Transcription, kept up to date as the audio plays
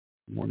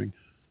morning.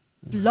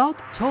 Blog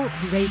Talk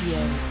Radio.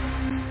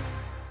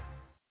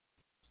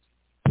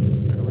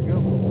 There we go.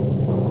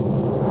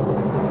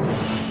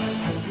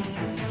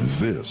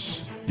 This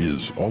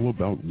is All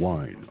About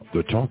Wine,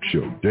 the talk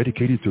show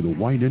dedicated to the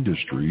wine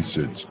industry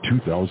since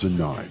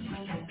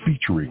 2009,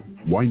 featuring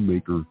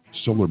winemaker,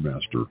 cellar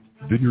master,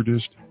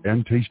 vineyardist,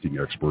 and tasting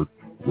expert,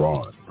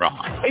 Ron.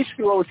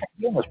 Basically, what we're trying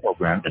to do in this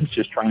program is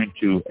just trying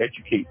to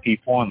educate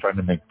people and trying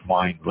to make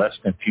wine less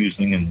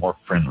confusing and more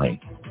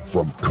friendly.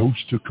 From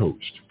coast to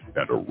coast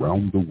and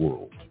around the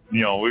world.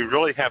 You know, we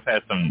really have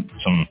had some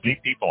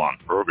neat people on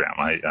the program.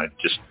 I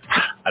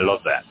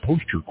love that.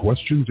 Post your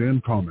questions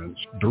and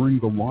comments during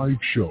the live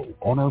show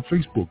on our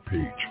Facebook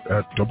page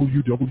at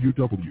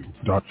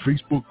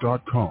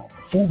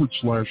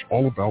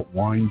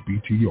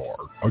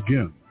www.facebook.com/allaboutwinebtr.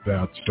 Again,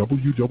 that's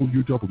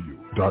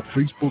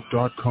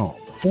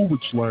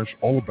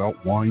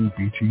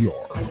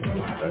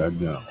www.facebook.com/allaboutwinebtr.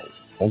 And now,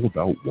 All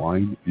About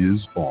Wine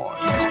is on.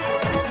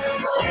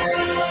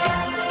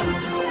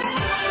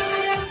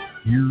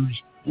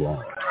 Here's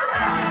Ron.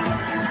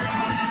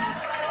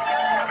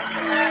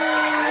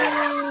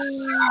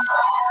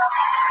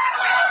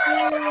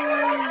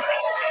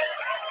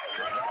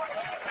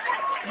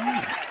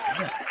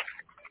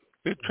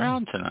 Good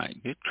crowd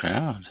tonight. Good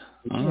crowd.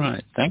 All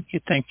right. Thank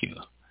you.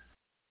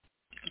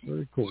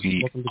 Very cool.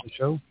 Welcome to the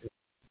show.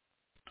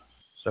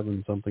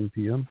 7-something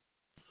p.m.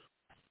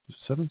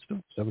 7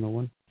 still?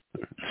 7:01?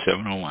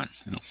 7:01.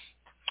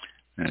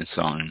 And it's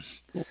on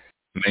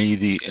May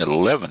the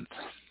 11th,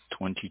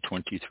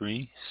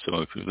 2023.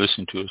 So if you're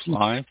listening to us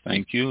live,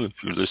 thank you. If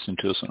you're listening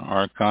to us on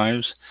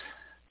archives,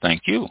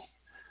 thank you.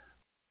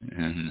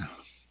 And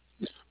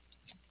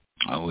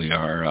we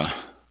are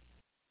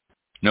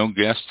no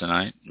guest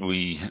tonight.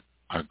 We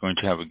are going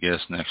to have a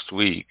guest next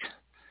week.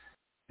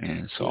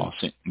 And so I'll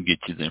get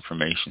you the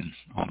information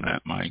on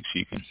that, Mike, so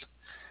you can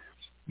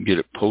get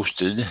it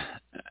posted.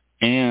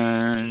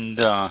 And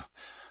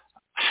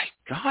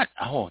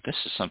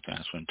this is something I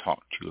was going to talk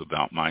to you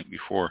about, Mike,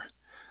 before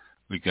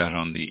we got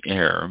on the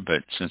air.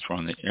 But since we're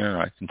on the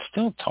air, I can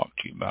still talk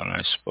to you about it,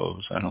 I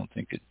suppose. I don't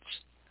think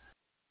it's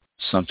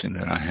something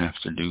that I have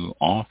to do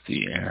off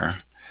the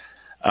air.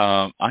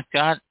 I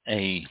got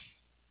a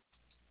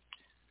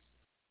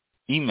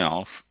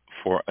email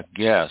for a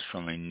guest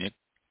from a Nick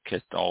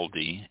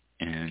Cataldi,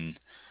 and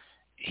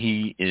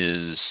he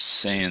is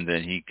saying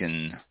that he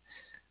can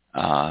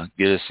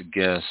get us a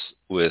guest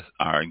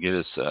get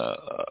us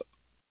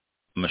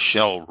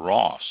Michelle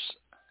Ross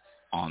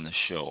on the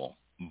show.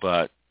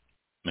 But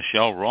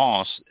Michelle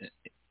Ross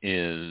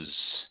is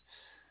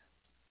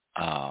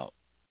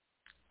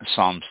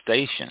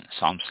Somsation.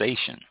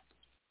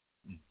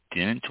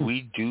 Didn't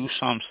we do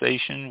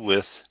Somsation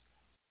with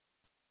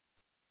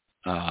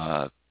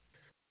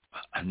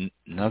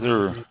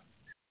another?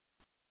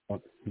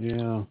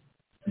 Yeah.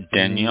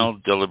 Danielle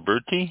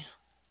Diliberti?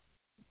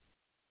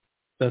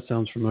 That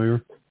sounds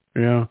familiar.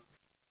 Yeah.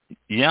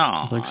 Yeah,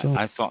 I think so.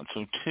 I thought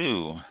so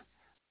too.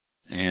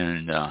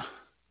 And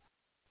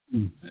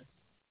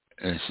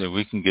so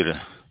we can get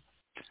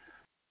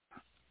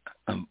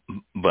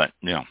but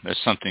yeah,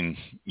 that's something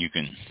you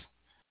can,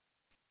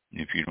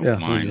 if you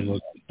don't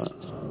mind.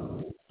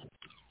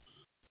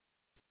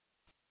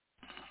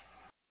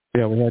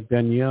 Yeah, we had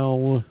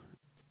Danielle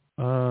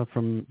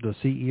from the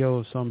CEO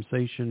of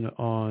Somsation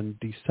on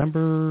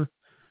December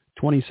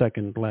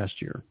 22nd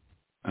last year.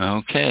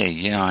 Okay,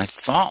 yeah, I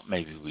thought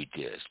maybe we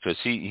did, because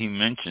he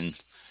mentioned,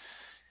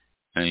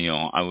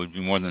 I would be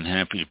more than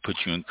happy to put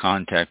you in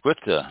contact with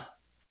the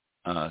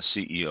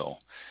CEO.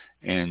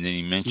 And then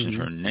he mentioned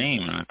her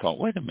name, and I thought,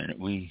 wait a minute,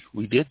 we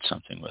did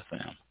something with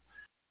them.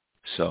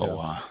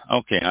 So,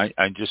 okay,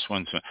 I just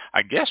wanted to,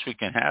 I guess we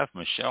can have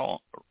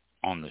Michelle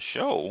on the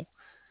show,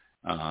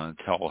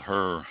 tell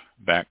her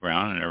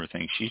background and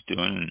everything she's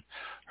doing and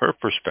her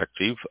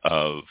perspective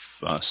of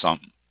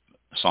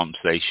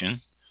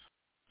Somsation,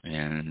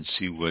 and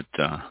see what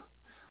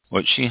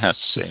she has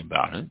to say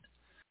about it.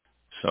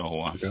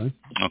 So,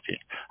 okay.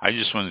 I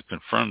just wanted to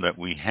confirm that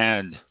we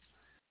had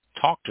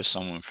talked to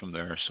someone from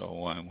there,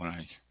 so when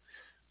I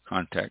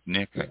contact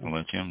Nick, I can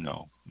let him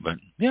know. But,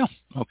 yeah,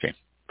 okay.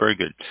 Very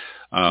good.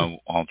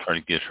 I'll try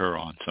to get her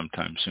on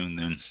sometime soon,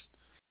 then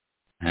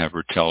have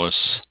her tell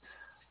us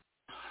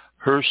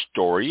her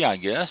story, I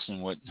guess,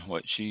 and what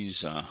she's,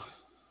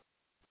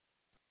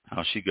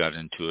 how she got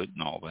into it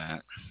and all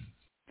that.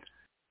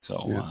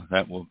 So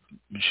that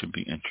should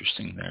be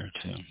interesting there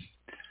too.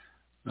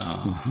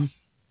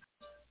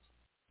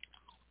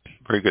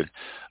 Very good.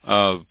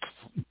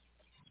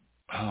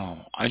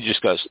 I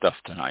just got stuff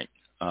tonight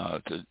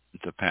to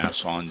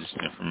pass on, just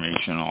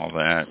information, all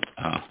that,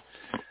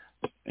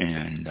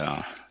 and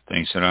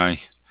things that I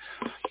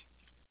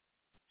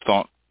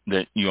thought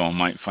that you all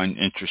might find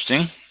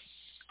interesting,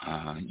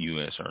 you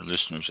as our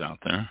listeners out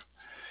there.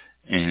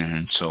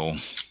 And so,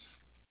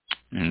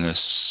 unless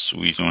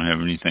we don't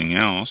have anything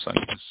else, I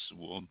guess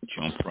we'll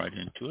jump right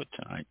into it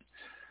tonight,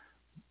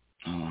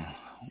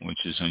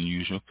 which is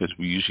unusual because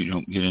we usually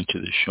don't get into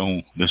the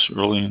show this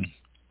early in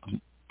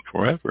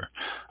forever.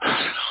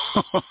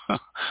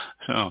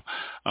 So,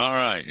 all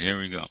right, here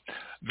we go.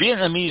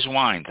 Vietnamese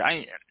wines.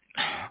 I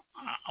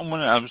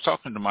was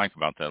talking to Mike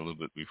about that a little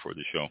bit before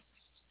the show.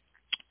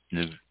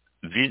 The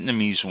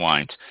Vietnamese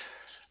wines.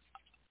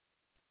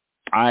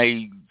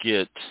 I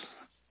get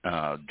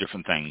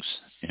different things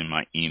in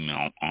my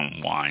email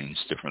on wines.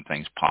 Different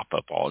things pop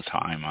up all the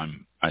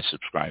time. I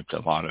subscribe to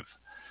a lot of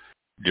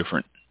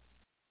different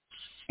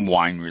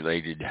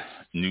wine-related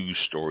news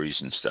stories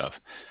and stuff.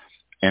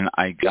 And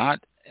I got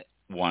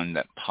one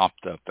that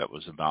popped up that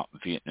was about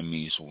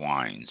Vietnamese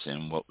wines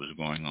and what was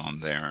going on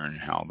there and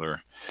how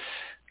they're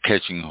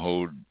catching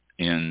hold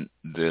in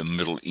the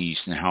Middle East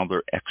and how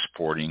they're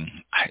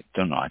exporting. I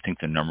don't know. I think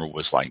the number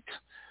was like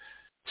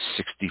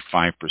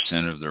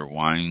 65% of their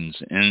wines.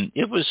 And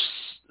it was,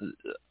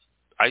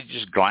 I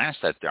just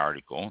glanced at the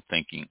article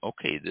thinking,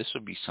 okay, this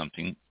would be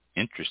something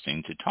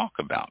interesting to talk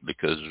about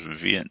because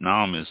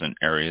Vietnam is an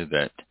area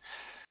that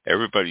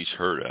everybody's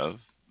heard of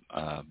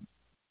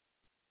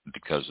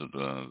because of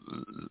the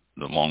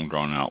long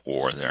drawn out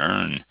war there,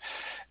 and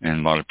a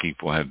lot of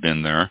people have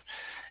been there,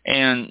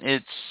 and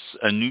it's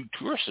a new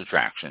tourist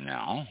attraction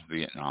now.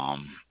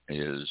 Vietnam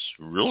is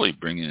really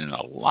bringing in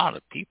a lot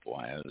of people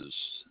as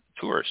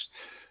tourists,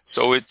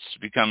 so it's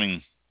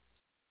becoming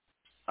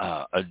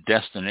a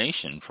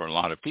destination for a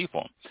lot of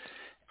people.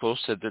 People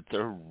said that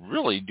they're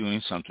really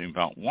doing something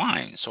about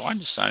wine, so I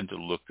decided to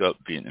look up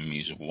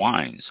Vietnamese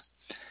wines,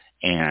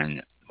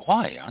 and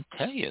boy, I'll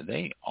tell you,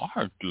 they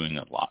are doing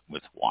a lot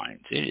with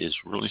wines. It is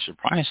really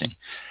surprising.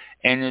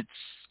 And it's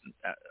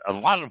a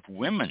lot of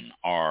women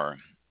are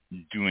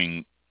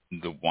doing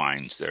the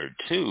wines there,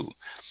 too.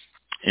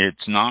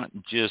 It's not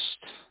just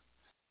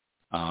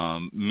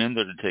men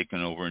that are taking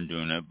over and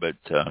doing it, but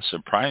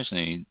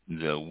surprisingly,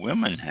 the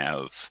women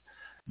have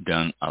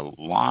done a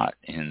lot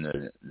in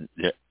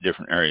the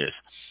different areas.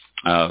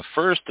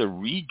 First, the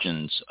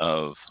regions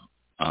of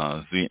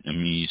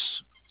Vietnamese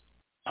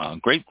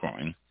grape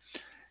growing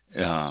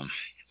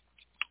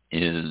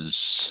is,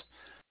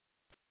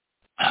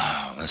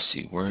 let's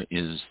see, where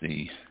is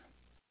the,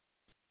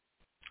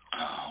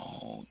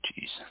 oh,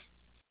 geez.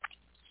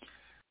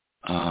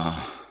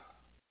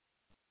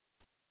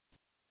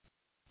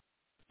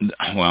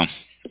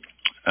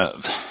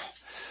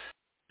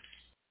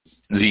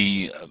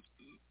 The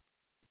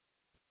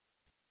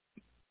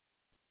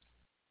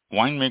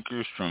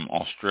winemakers from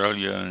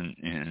Australia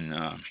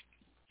and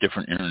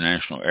different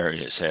international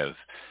areas have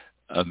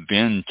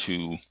been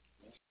to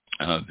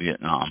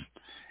Vietnam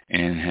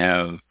and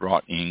have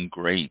brought in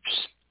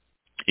grapes.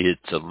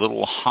 It's a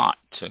little hot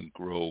to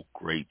grow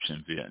grapes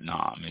in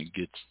Vietnam. It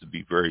gets to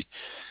be very,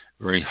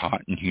 very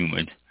hot and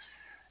humid.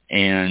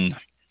 And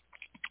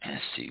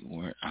let's see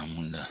where I'm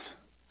going to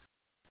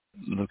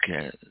look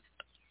at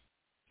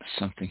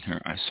something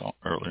here I saw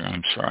earlier.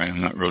 I'm sorry,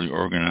 I'm not really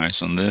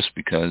organized on this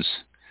because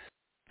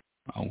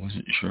I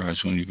wasn't sure I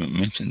was going to even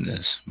mention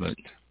this, but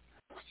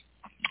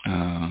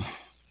oh,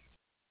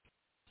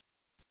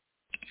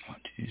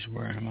 geez,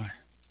 where am I?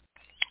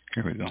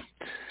 Here we go.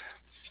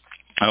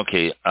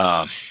 Okay,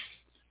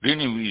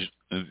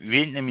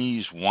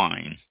 Vietnamese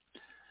wine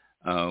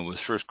was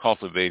first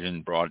cultivated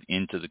and brought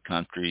into the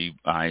country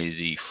by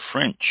the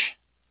French,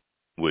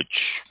 which,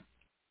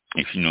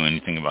 if you know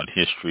anything about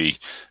history,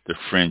 the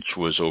French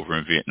was over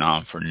in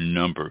Vietnam for a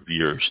number of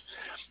years,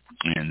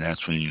 and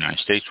that's when the United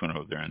States went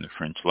over there and the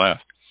French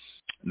left.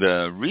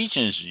 The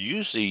region is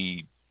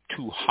usually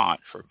too hot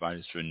for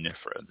Vitis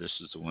vinifera. This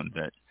is the one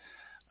that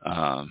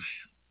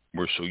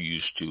we're so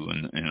used to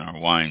in our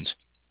wines.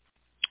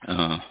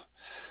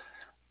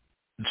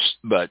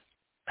 But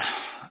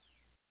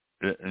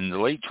in the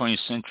late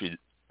 20th century,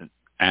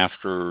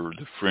 after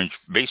the French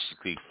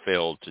basically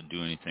failed to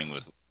do anything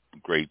with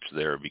grapes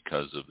there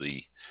because of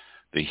the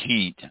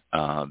heat,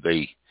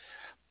 they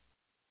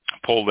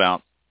pulled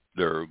out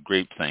their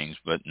grape things.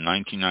 But in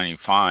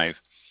 1995,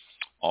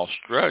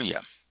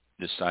 Australia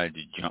decided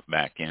to jump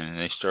back in, and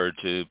they started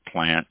to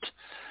plant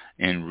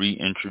and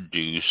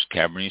reintroduce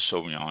Cabernet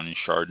Sauvignon and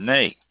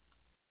Chardonnay.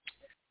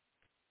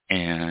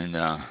 And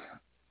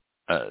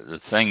the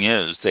thing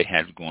is, they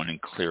had to go in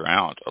and clear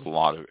out a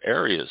lot of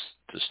areas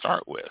to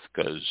start with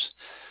because,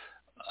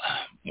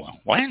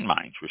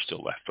 landmines were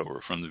still left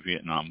over from the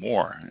Vietnam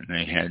War, and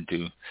they had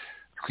to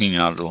clean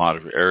out a lot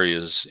of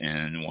areas.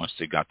 And once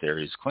they got the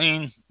areas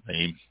clean,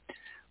 they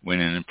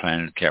went in and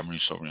planted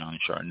Cabernet Sauvignon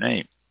and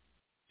Chardonnay.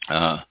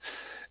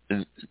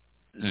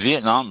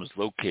 Vietnam is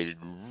located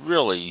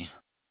really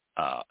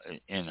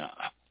in a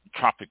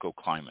tropical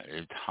climate.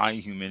 It's high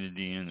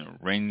humidity in the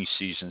rainy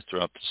seasons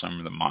throughout the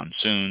summer, the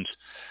monsoons,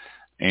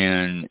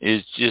 and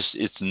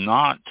it's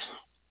not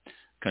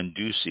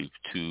conducive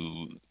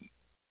to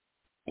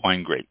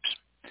wine grapes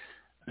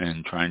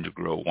and trying to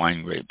grow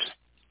wine grapes.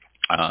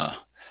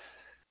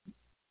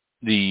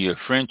 The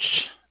French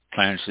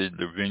planted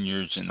their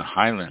vineyards in the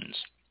highlands,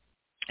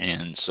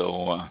 and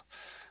so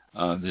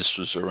this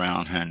was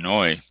around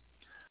Hanoi,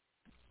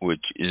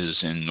 which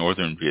is in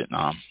northern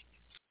Vietnam.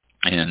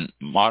 And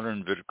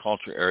modern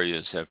viticulture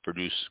areas have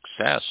produced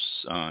success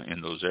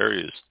in those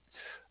areas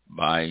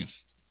by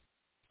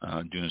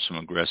doing some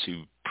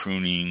aggressive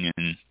pruning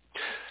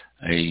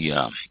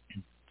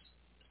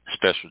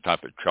special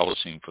type of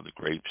trellising for the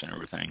grapes and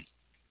everything.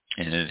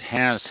 And it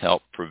has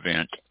helped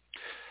prevent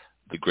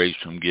the grapes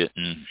from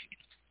getting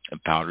a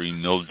powdery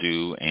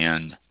mildew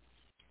and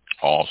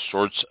all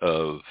sorts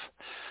of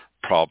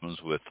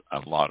problems with a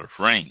lot of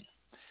rain.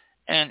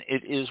 And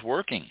it is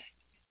working.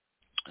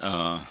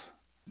 In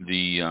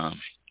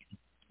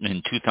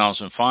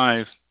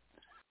 2005,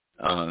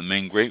 the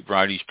main grape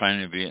varieties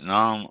planted in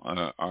Vietnam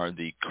are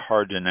the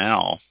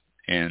Cardinal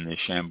and the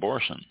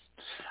Chambourcin.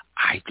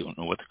 I don't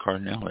know what the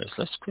Cardinal is.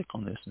 Let's click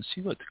on this and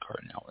see what the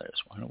Cardinal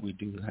is. Why don't we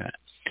do that?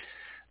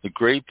 The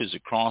grape is a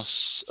cross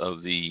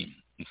of the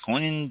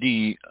Coin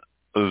de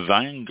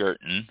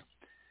Weingarten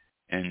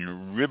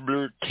and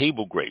Ribbler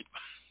table grape.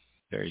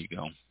 There you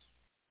go.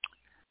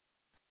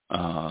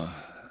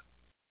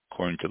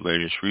 According to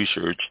latest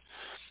research,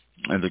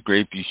 the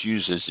grape is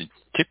used as a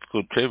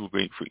typical table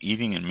grape for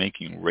eating and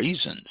making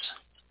raisins.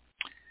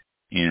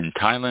 In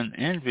Thailand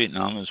and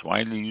Vietnam, it's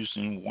widely used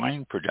in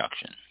wine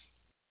production.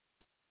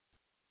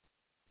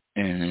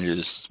 And it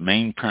is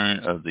main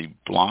parent of the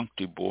Blanc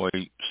de Bois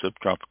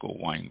subtropical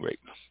wine grape.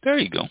 There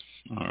you go.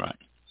 All right.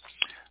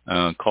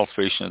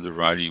 Cultivation of the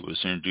variety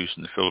was introduced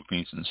in the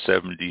Philippines in the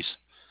 70s,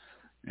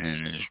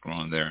 and it is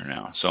grown there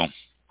now. So,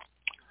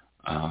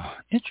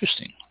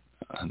 interesting.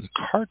 The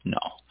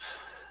Cardinal.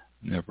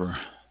 Never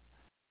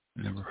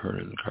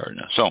heard of the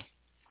Cardinal. So,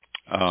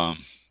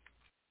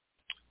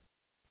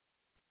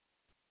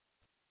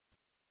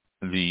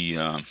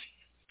 the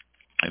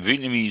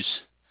Vietnamese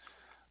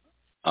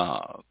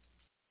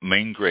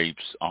main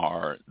grapes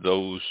are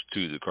those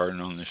two, the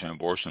Cardinal and the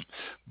Chambourcin,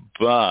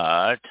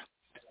 but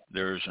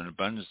there's an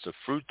abundance of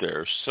fruit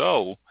there.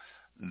 So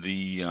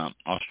the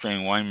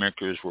Australian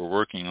winemakers were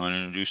working on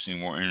introducing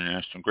more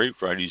international grape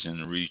varieties in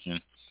the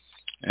region,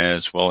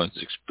 as well as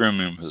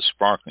experimenting with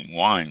sparkling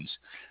wines.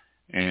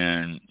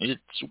 And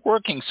it's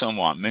working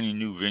somewhat. Many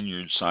new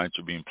vineyard sites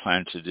are being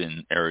planted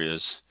in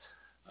areas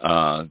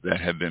that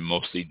have been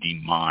mostly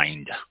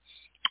demined.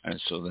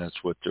 And so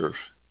that's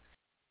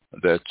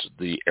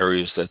the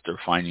areas that they're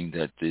finding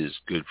that is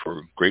good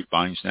for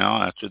grapevines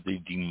now. After they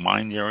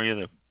demine the area,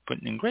 they're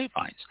putting in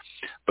grapevines.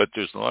 But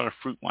there's a lot of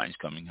fruit wines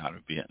coming out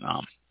of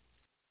Vietnam.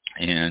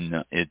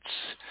 And it's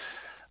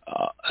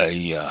oh,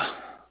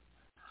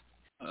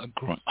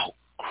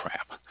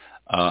 crap.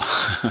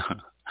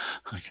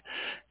 I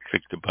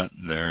clicked the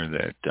button there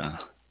that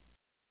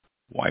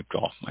wiped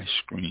off my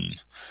screen.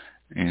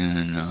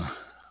 And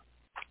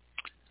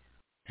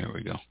here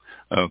we go.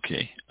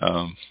 Okay.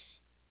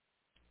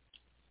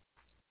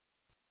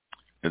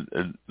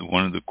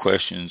 One of the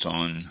questions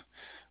on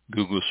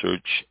Google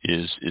search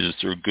is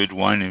there good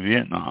wine in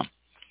Vietnam?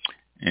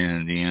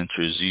 And the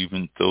answer is,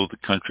 even though the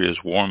country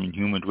has warm and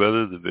humid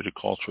weather, the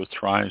viticulture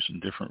thrives in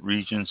different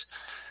regions,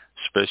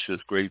 especially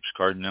with grapes,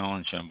 Cardinal,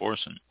 and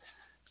Chambourcin.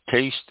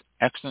 Taste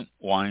excellent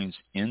wines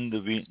in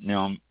the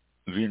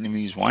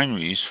Vietnamese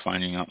wineries,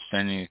 finding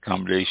outstanding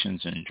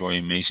accommodations, and enjoy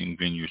amazing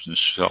vineyards and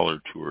cellar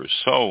tours.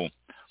 So,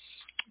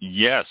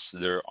 yes,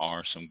 there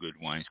are some good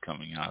wines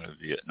coming out of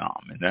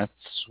Vietnam, and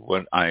that's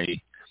what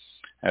I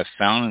have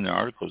found in the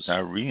articles I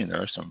read.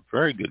 There are some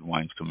very good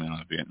wines coming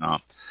out of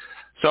Vietnam.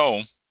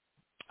 So,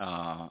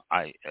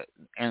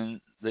 and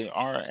they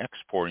are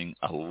exporting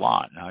a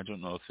lot. Now, I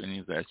don't know if any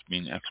of that's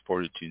being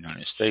exported to the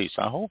United States.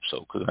 I hope so,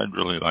 because I'd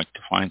really like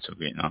to find some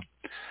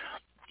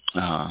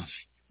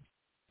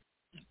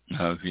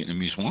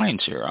Vietnamese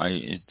wines here.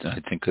 I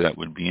think that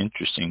would be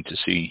interesting to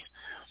see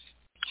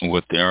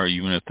what they are,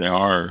 even if they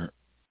are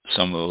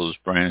some of those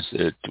brands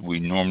that we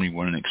normally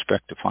wouldn't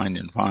expect to find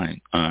in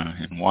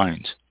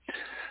wines.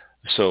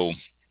 So,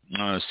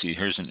 let's see.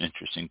 Here's an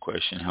interesting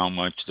question. How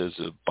much does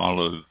a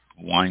bottle of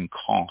wine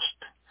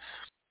cost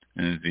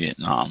in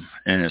Vietnam?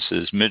 And it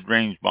says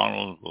mid-range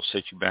bottles will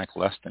set you back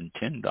less than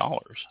 $10.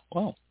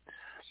 Well,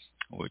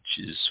 which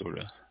is sort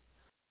of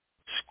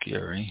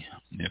scary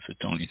if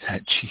it's only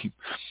that cheap.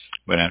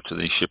 But after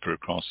they ship it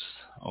across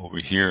over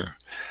here,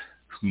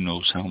 who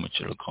knows how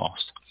much it'll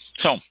cost.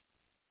 So,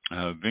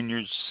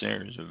 vineyards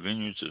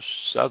of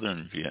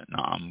southern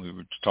Vietnam. We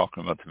were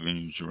talking about the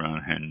vineyards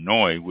around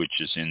Hanoi, which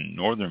is in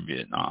northern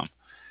Vietnam.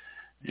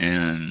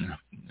 And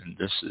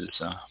this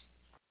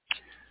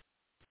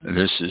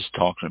is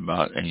talking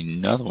about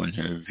another one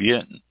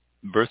here,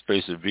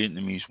 birthplace of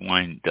Vietnamese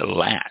wine,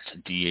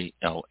 Dalat,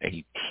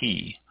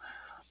 D-A-L-A-T.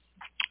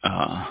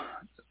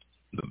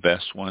 The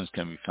best ones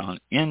can be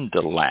found in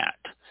Dalat.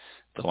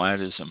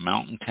 Dalat is a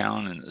mountain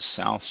town in the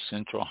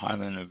south-central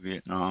highland of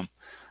Vietnam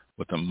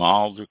with a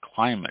milder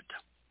climate.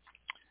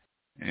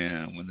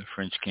 And when the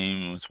French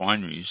came with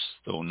wineries,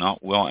 though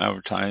not well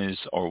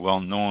advertised or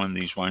well known,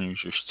 these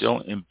wineries are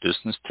still in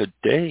business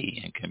today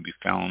and can be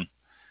found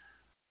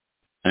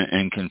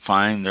and can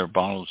find their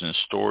bottles in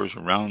stores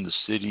around the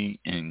city,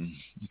 and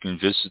you can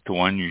visit the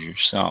wineries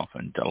yourself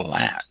in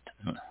Dalat.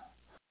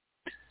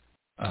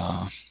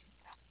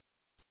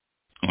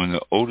 One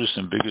of the oldest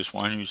and biggest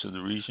wineries of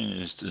the region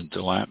is the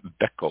Dalat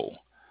Becco,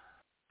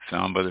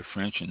 found by the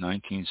French in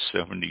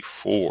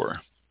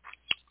 1974.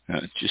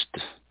 Just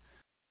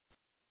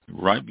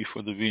right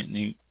before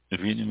the the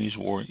Vietnamese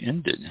War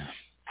ended.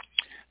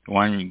 The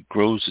winery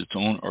grows its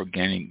own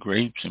organic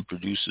grapes and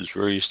produces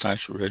various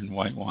types of red and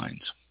white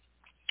wines.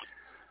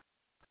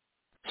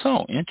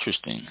 So,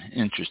 interesting.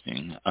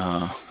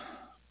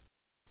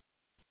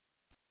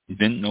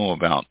 Didn't know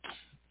about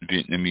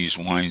Vietnamese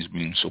wines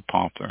being so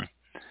popular.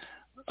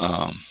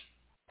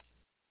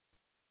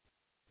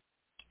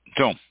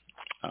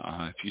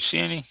 If you see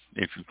any,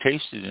 if you've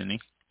tasted any,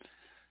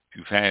 if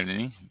you've had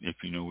any, if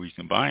you know where you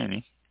can buy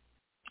any,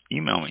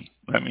 email me.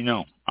 Let me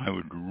know. I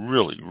would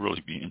really,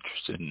 really be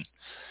interested in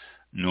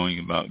knowing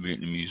about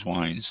Vietnamese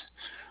wines.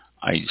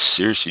 I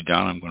seriously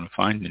doubt I'm going to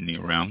find any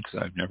around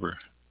because I've never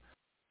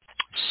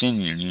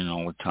seen any. You know,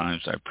 all the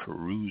times I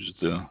peruse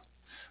the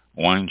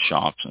wine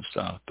shops and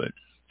stuff, but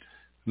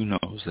who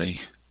knows?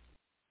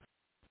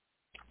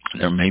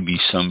 There may be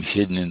some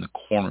hidden in the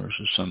corners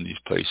of some of these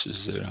places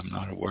that I'm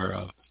not aware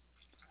of.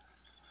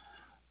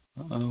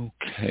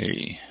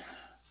 Okay.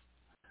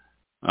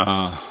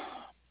 Now,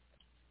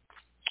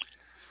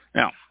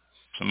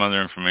 some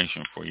other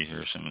information for you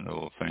here, some of the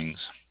little things.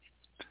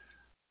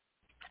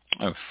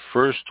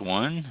 First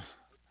one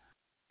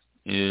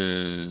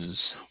is,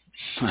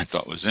 I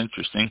thought was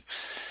interesting,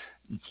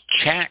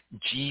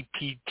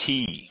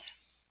 ChatGPT.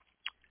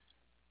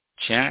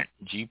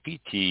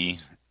 ChatGPT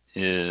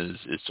is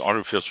it's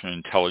artificial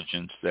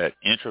intelligence that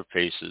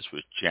interfaces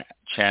with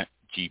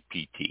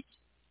ChatGPT.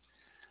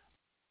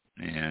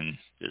 And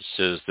it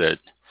says that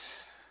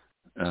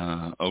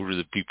older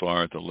the people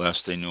are, the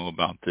less they know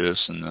about this,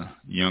 and the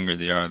younger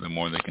they are, the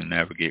more they can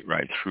navigate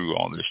right through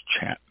all this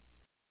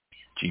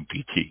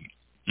ChatGPT.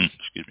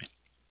 Excuse me.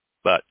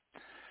 But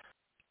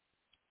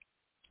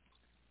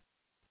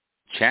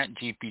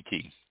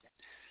ChatGPT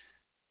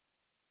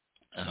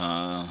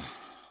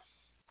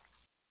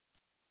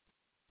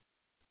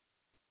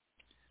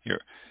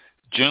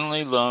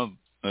generally loved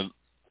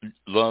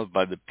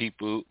by the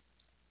people,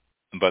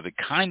 by the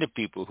kind of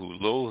people who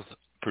loathe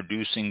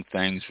producing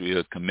things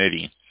via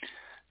committee.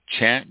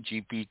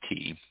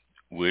 ChatGPT,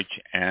 which,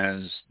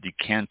 as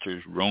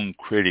Decanter's Rome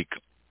critic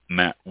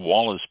Matt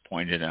Wallace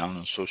pointed out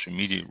on social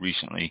media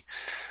recently,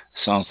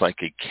 sounds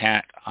like a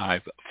cat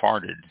I've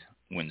farted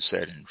when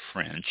said in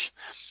French,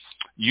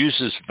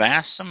 uses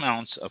vast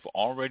amounts of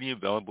already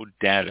available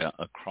data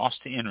across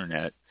the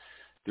internet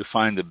to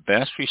find the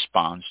best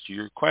response to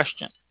your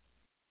question.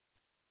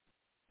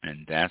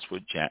 And that's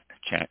what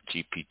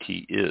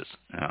ChatGPT is.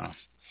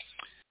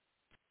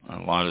 A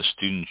lot of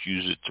students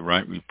use it to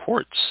write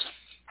reports.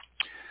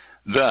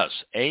 Thus,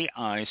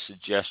 AI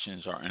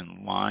suggestions are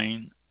in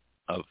line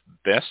of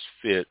best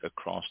fit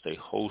across a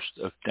host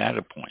of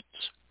data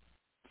points.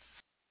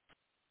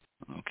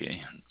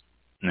 Okay.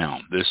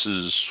 Now, this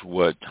is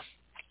what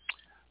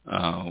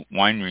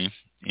winery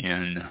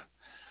in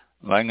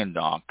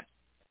Languedoc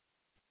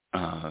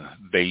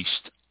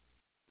based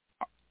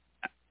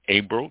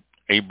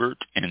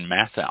Abert and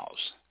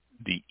Mathaus,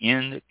 the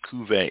End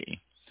Cuvée,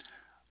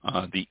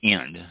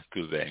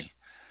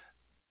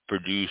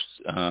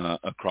 produced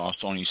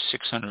across only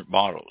 600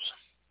 bottles,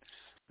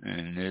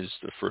 and is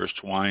the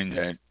first wine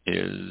that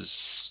is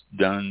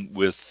done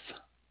with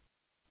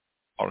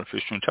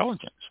artificial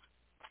intelligence.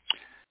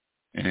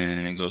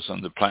 And it goes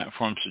on, the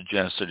platform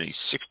suggested a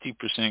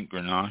 60%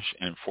 Grenache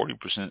and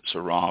 40%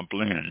 Syrah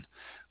blend,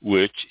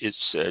 which it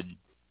said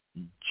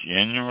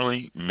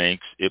generally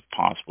makes it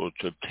possible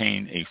to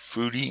obtain a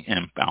fruity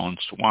and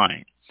balanced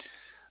wine,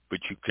 but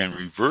you can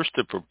reverse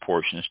the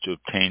proportions to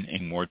obtain a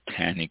more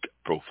tannic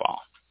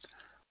profile.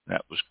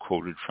 That was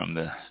quoted from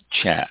the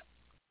chat,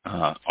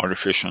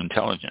 artificial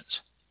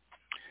intelligence.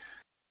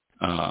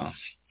 The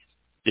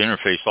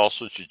interface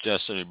also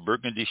suggested a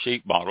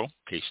burgundy-shaped bottle,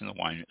 casing the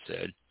wine, it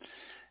said,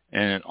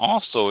 and it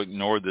also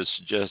ignored the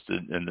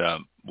suggested, and the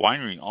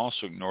winery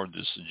also ignored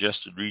the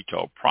suggested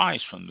retail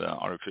price from the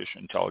artificial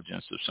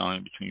intelligence of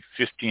selling between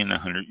 50 and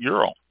 100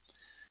 euro.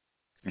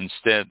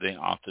 Instead, they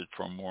opted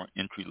for a more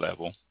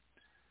entry-level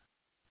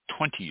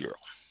 20 euro.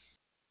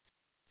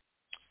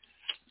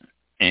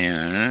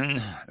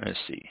 And let's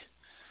see,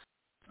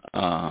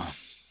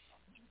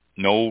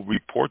 no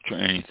reports or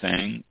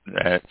anything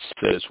that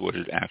says what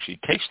it actually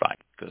tastes like,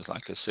 because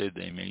like I said,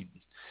 they made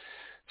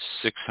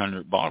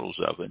 600 bottles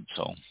of it,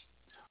 so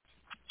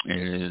it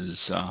is,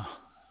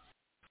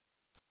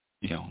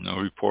 no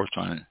reports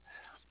on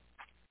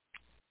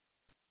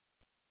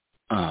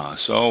it.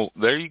 So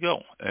there you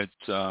go.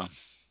 It's the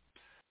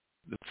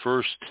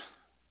first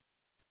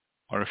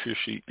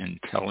artificial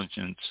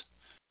intelligence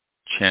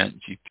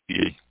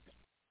ChatGPT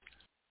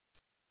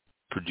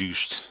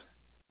produced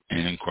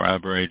and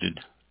corroborated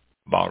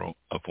bottle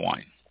of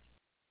wine.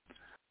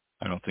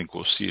 I don't think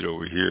we'll see it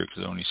over here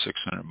because only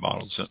 600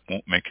 bottles that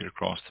won't make it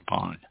across the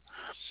pond.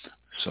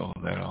 So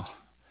that'll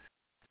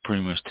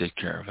pretty much take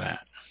care of that.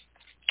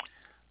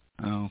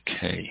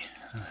 Okay.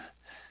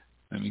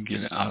 Let me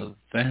get out of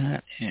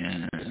that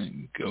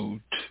and go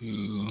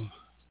to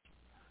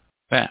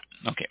that.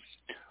 Okay.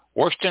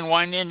 Washington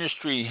wine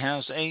industry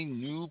has a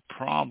new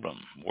problem.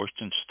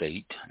 Washington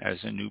State has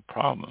a new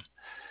problem.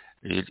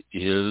 It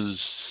is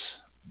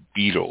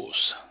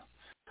beetles.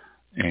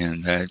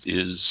 And that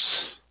is,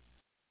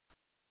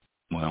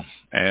 well,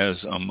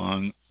 as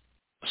among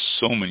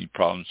so many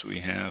problems we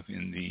have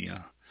in the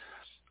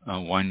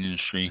wine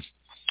industry,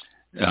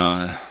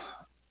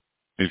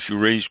 if you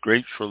raise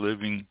grapes for a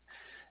living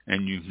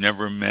and you've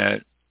never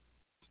met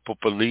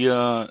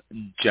Popolia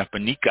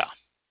japonica,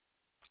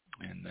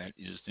 and that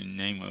is the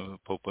name of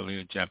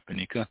Popolia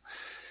japonica,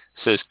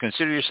 says,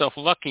 consider yourself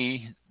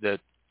lucky that,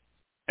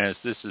 as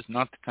this is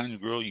not the kind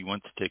of girl you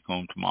want to take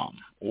home to mom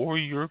or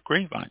your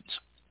grapevines.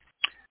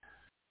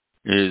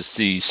 It is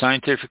the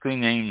scientifically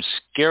named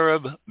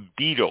scarab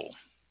beetle,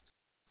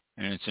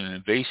 and it's an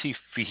invasive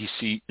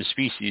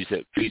species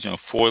that feeds on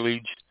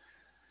foliage,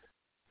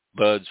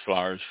 buds,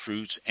 flowers,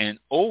 fruits, and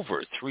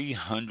over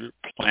 300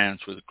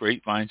 plants with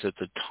grapevines at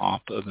the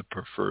top of the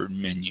preferred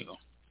menu.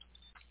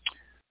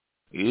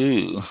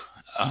 Ew.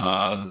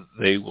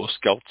 They will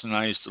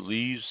skeletonize the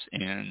leaves,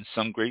 and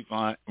some grape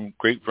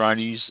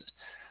varieties,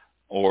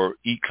 or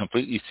eat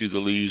completely through the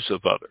leaves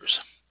of others.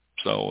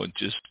 So it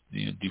just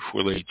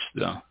defoliates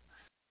the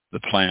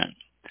plant.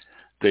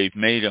 They've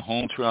made a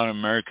home throughout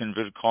American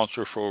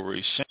viticulture for over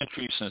a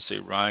century since they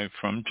arrived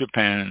from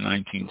Japan in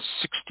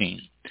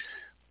 1916.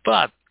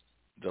 But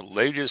the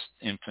latest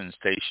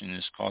infestation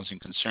is causing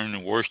concern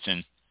in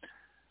Worcester,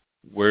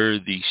 where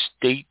the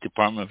State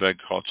Department of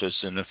Agriculture has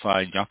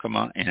identified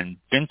Yakima and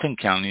Benton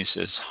counties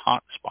as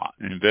hotspot.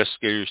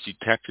 Investigators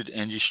detected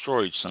and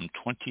destroyed some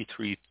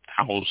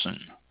 23,000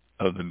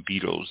 of the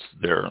beetles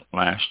there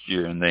last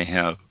year, and they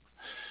have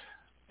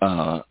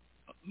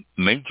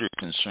major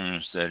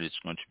concerns that it's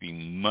going to be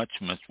much,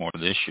 much more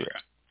this year.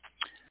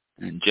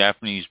 And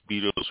Japanese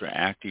beetles are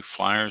active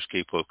flyers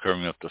capable of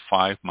covering up to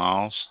 5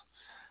 miles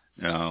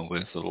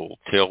with a little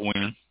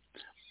tailwind.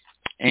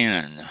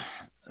 And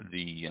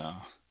the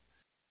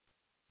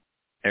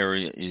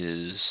area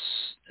is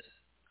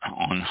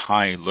on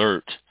high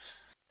alert.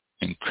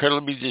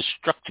 Incredibly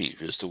destructive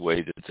is the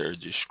way that they're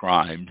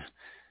described,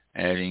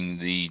 adding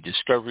the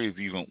discovery of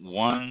even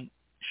one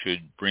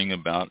should bring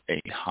about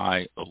a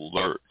high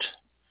alert.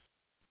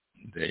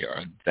 They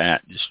are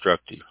that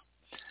destructive.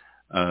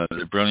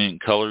 The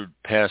brilliant colored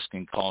pest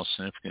can cause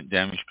significant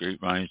damage to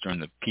grapevines during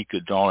the peak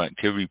adult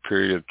activity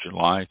period of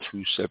July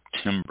through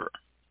September.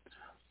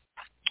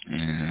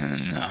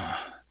 And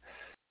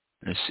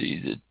let's see,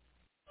 the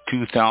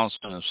 2,000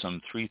 of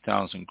some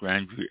 3,000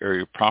 Grandview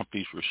area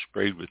properties were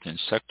sprayed with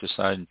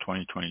insecticide in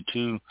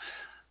 2022,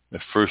 the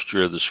first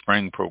year of the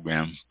spraying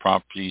program.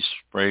 Properties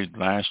sprayed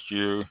last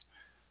year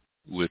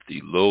with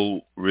the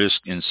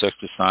low-risk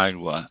insecticide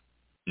will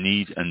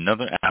need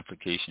another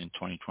application in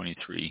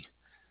 2023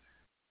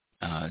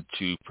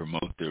 to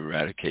promote the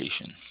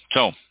eradication.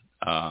 So,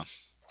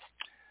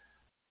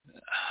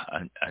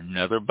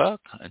 another bug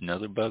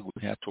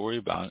we have to worry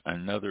about,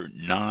 another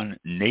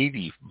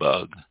non-native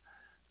bug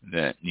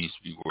that needs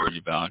to be worried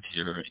about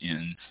here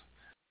in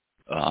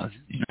the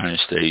United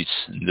States.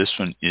 And this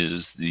one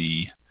is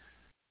the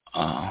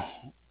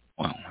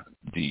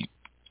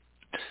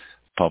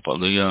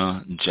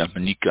Popolia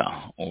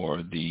japonica,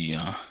 or the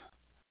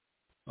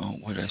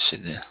what did I say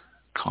the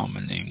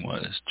common name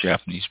was?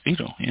 Japanese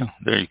beetle. Yeah,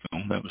 there you go.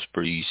 That was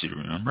pretty easy to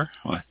remember.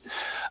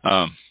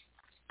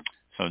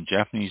 So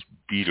Japanese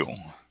beetle,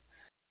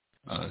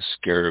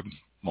 scarab,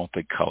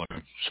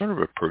 multicolored, sort of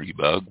a pretty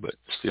bug, but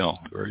still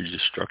very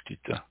destructive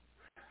to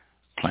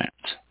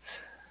plants.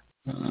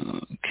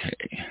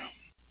 Okay.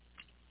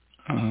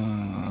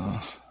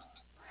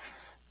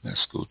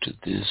 Let's go to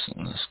this,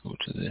 and let's go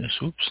to this.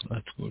 Oops,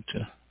 let's go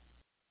to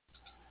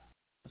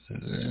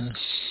this.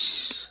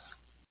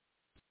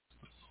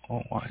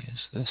 Oh, why is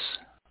this?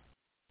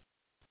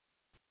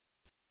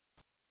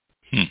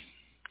 Okay,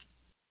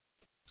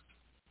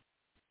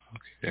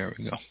 there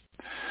we go.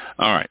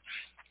 All right.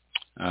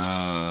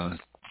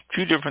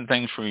 Two different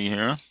things for you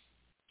here.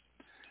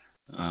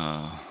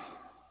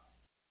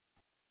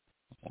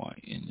 Why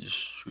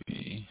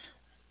industry?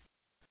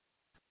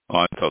 Oh,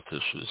 I thought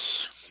this was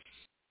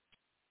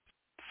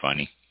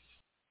funny.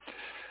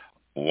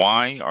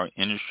 Why are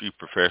industry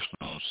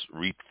professionals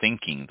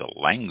rethinking the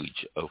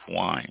language of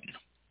wine?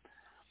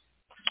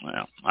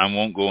 Well, I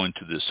won't go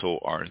into this whole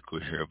article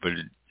here, but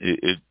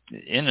it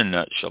in a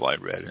nutshell, I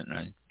read it, and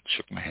I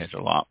shook my head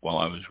a lot while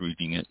I was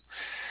reading it.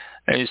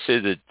 I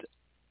said that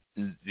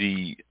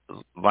the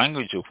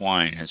language of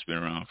wine has been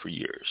around for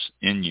years,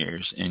 and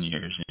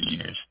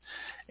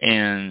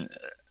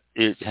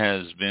it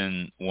has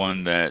been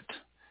one that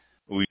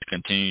we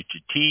continue to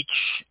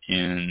teach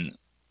in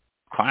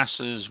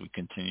classes. We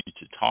continue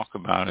to talk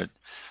about it.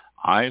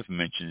 I've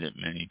mentioned it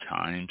many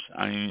times.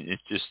 I mean,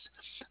 it's just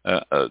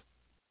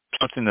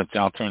something that's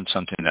out there and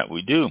something that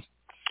we do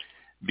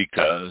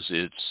because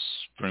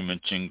it's pretty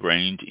much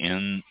ingrained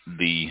in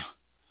the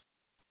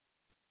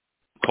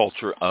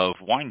culture of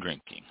wine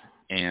drinking.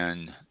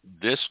 And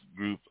this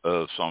group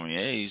of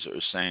sommeliers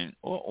are saying,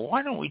 well,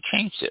 why don't we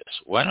change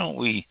this? Why don't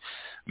we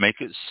make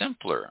it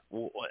simpler?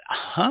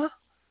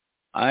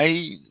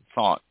 I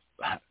thought,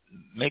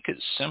 make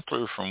it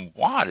simpler from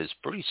what? It's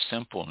pretty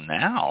simple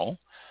now.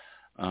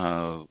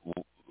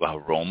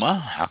 aroma.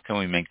 How can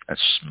we make a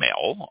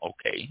smell?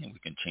 Okay, we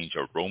can change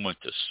aroma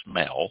to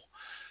smell.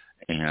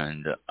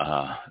 And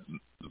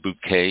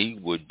bouquet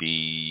would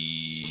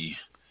be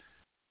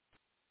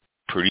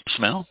pretty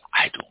smell.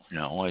 I don't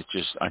know.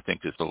 I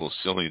think it's a little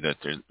silly that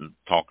they're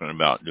talking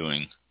about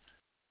doing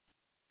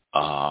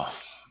a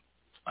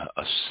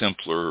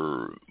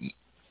simpler,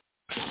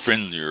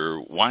 friendlier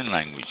wine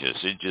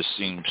languages. It just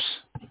seems,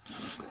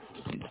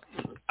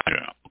 I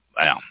don't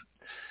know.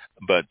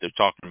 But they're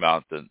talking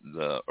about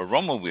the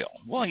aroma wheel.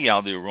 Well, yeah,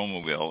 the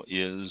aroma wheel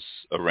is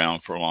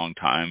around for a long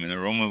time, and the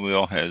aroma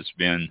wheel has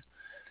been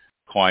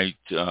quite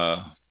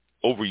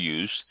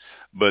overused,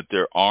 but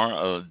there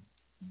are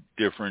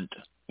different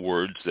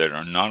words that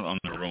are not on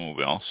the aroma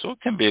wheel, so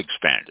it can be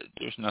expanded.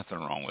 There's nothing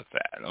wrong with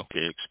that.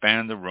 Okay,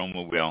 expand the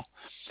aroma wheel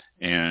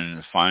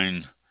and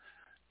find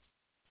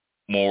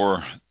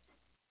more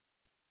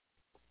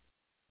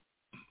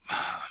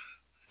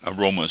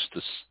aromas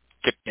to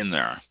stick in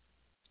there,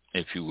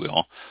 if you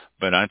will.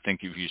 But I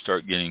think if you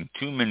start getting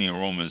too many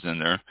aromas in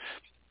there,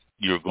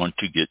 you're going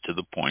to get to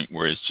the point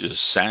where it's just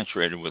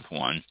saturated with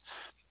one,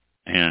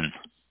 and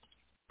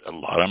a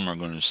lot of them are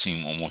going to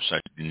seem almost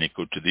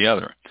identical to the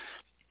other.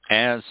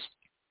 As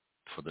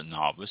for the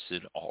novice,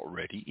 it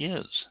already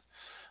is.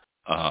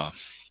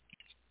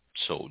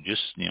 So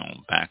just,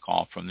 back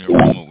off from the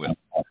aroma wheel.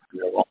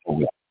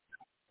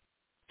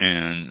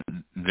 And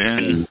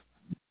then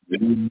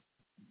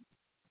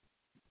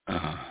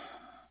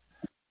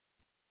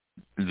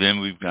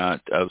we've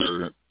got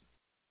other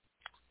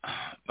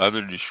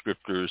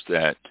descriptors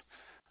that,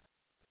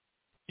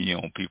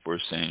 people are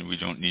saying we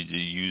don't need to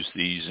use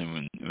these,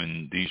 and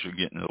when these are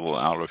getting a little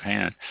out of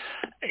hand.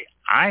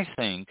 I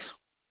think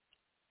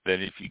that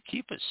if you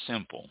keep it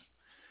simple,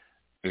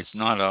 it's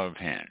not out of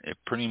hand. It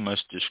pretty much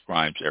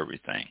describes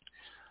everything.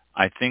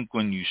 I think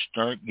when you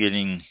start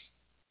getting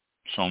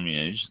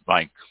sommeliers,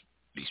 like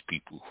these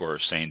people who are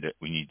saying that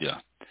we need to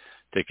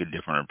take a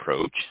different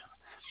approach,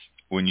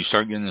 when you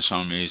start getting the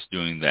sommeliers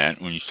doing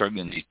that, when you start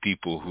getting these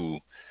people who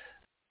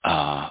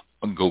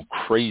go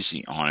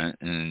crazy on it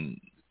and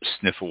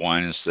sniff a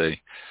wine and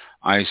say,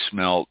 I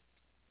smelled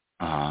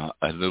a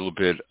little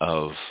bit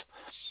of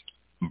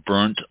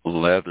burnt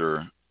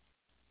leather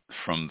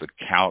from the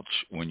couch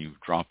when you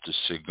dropped a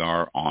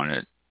cigar on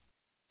it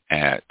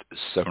at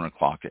 7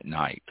 o'clock at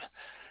night,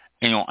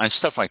 and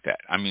stuff like that.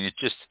 I mean,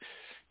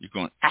 you're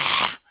going,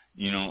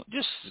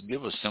 just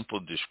give a simple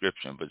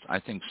description. But I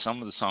think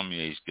some of the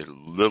sommeliers get a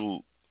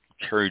little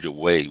carried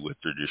away with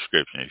their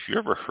description. If you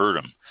ever heard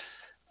them,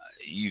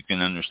 you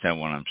can understand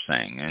what I'm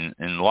saying.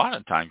 And a lot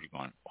of times you're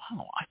going,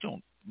 wow, I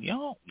don't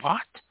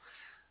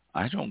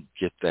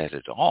get that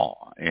at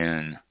all.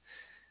 And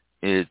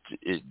it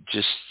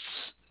just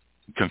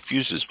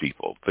confuses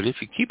people. But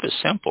if you keep it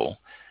simple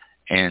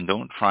and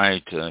don't try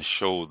to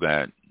show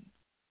that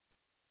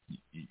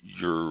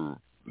you're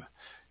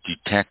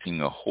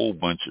detecting a whole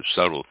bunch of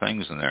subtle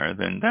things in there,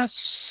 then that's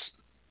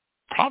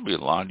probably a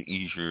lot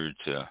easier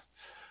to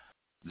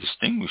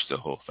distinguish the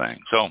whole thing.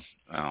 So,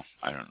 I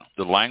don't know.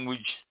 The language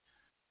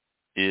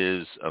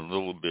is a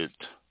little bit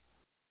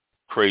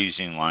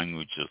crazy, and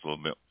language is a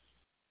little bit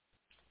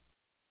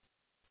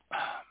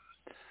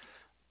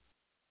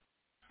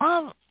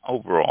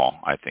overall,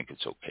 I think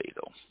it's okay,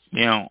 though.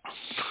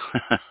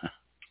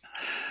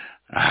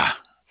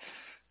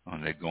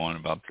 When they go on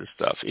about this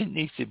stuff, it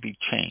needs to be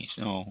changed.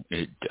 No,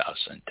 it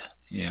doesn't.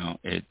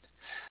 It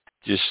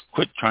just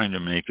quit trying to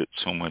make it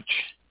so much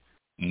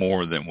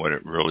more than what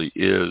it really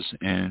is,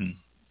 and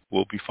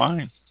we'll be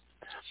fine.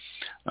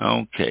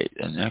 Okay,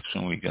 the next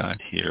one we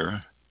got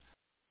here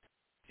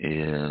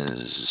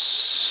is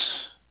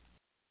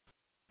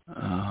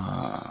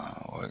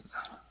what?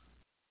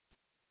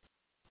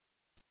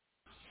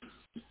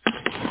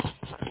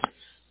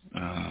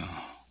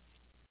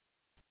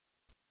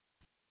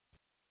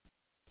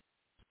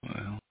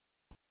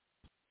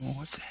 Well,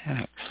 what the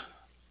heck?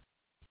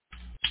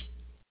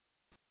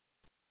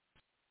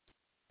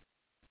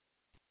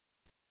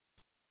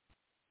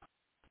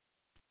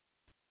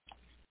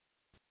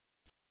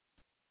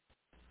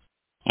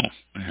 Oh,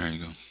 there you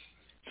go.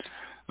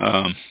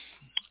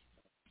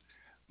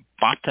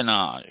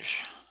 Batonnage.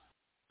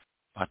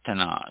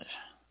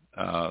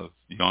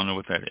 You don't know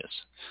what that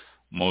is.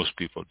 Most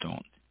people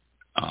don't.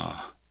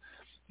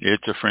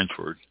 It's a French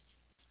word.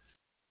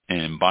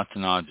 And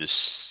batonnage is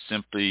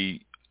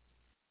simply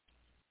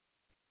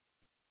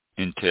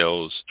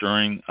entails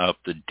stirring up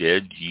the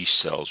dead yeast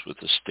cells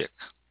with a stick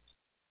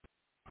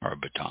or a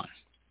baton,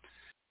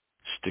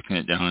 sticking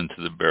it down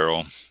into the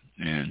barrel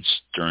and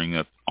stirring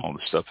up all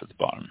the stuff at the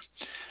bottom.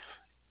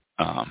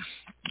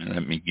 And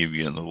let me give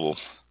you a little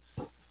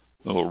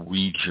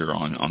read here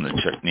on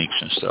the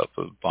techniques and stuff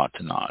of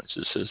batonnage.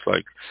 This is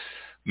like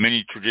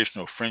many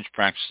traditional French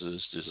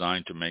practices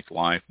designed to make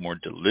life more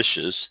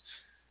delicious.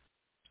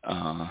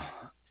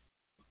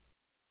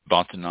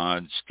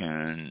 Batonnage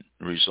can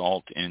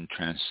result in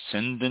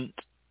transcendence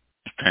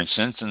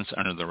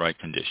under the right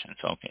conditions.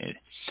 Okay.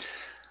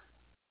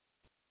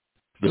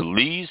 The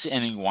lees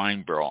in a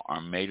wine barrel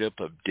are made up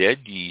of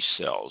dead yeast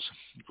cells,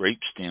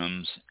 grape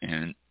stems,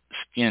 and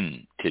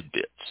skin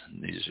tidbits.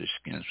 These are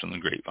skins from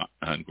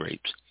the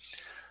grapes.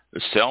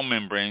 The cell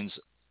membranes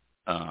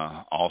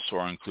also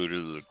are included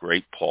in the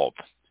grape pulp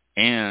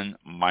and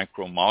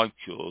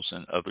micromolecules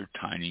and other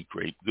tiny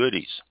grape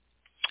goodies.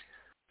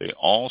 They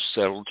all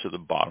settle to the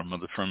bottom of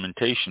the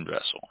fermentation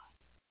vessel.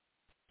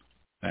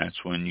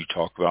 That's when you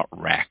talk about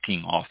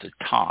racking off the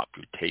top.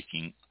 You're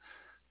taking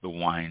the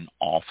wine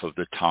off of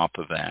the top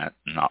of that,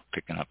 not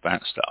picking up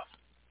that stuff.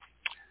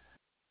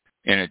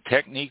 In a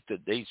technique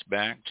that dates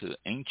back to the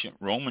ancient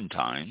Roman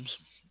times,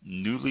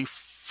 newly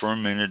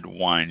fermented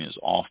wine is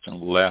often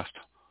left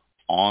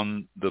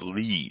on the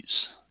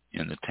lees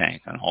in the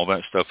tank. And all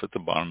that stuff at the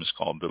bottom is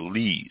called the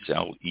lees,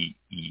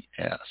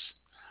 L-E-E-S.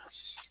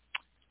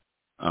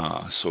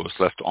 So it's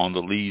left on the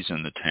lees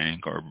in the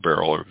tank or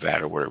barrel or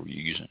vat or whatever you're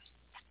using.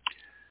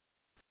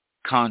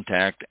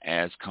 Contact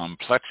adds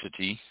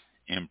complexity,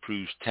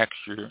 improves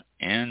texture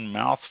and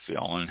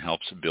mouthfeel, and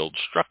helps build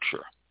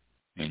structure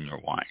in your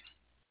wine.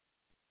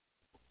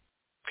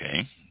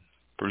 Okay,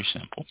 pretty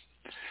simple.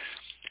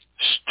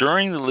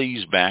 Stirring the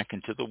lees back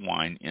into the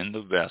wine in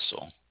the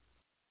vessel,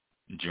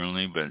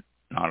 generally but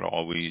not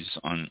always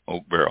on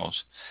oak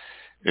barrels,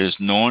 is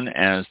known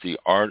as the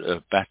art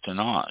of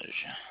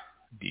batonnage,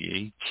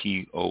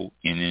 B-A-T-O-N-N-A-G-E.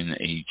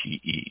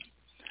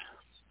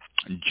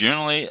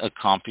 Generally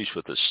accomplished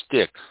with a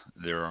stick,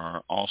 there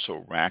are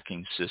also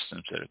racking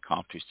systems that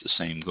accomplish the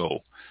same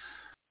goal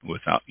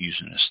without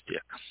using a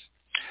stick.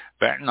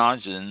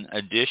 Batonnage, in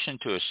addition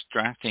to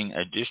extracting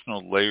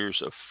additional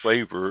layers of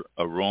flavor,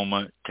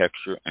 aroma,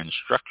 texture, and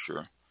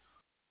structure,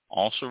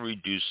 also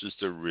reduces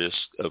the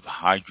risk of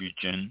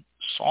hydrogen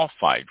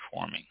sulfide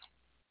forming.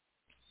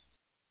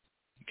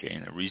 Okay,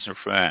 and the reason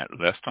for that,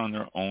 left on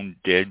their own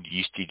dead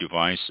yeasty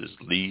devices,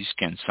 lees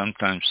can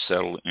sometimes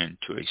settle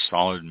into a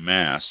solid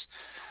mass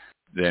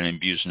that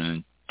imbues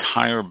an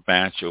entire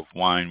batch of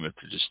wine with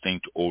the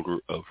distinct odor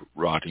of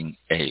rotting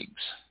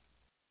eggs.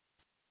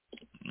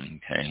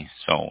 Okay,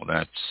 so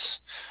that's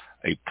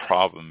a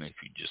problem if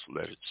you just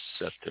let it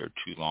sit there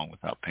too long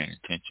without paying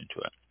attention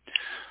to it.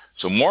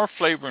 So more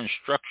flavor and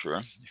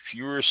structure,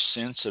 fewer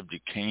sense of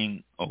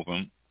decaying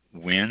oakum,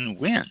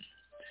 win-win,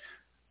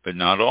 but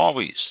not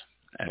always.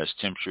 As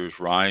temperatures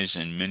rise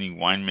in many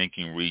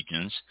winemaking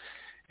regions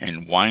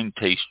and wine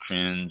taste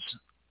trends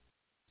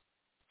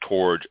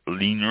toward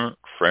leaner,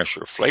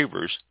 fresher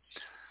flavors,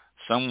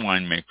 some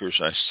winemakers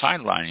are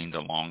sidelining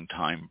the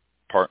longtime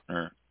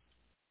partner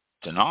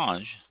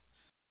Batonnage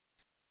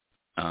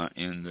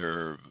in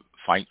their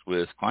fight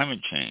with climate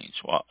change,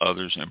 while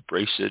others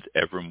embrace it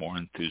ever more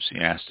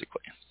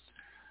enthusiastically.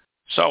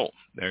 So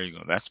there you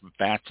go. That's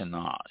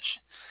batonnage,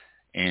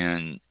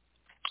 and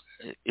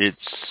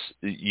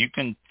you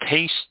can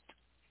taste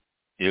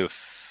if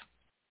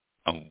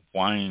a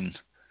wine,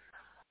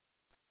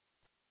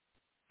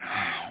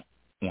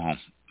 well,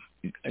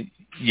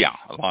 yeah,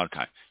 a lot of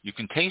times you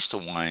can taste a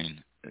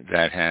wine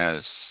that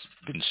has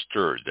been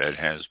stirred, that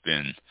has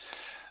been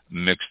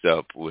mixed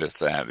up with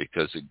that,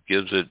 because it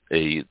gives it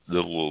a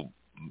little,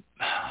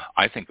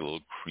 I think, a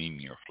little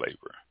creamier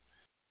flavor.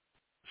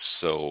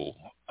 So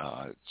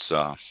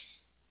it's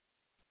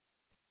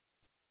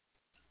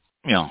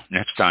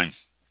next time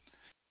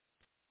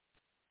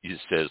it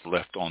says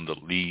left on the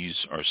lees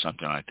or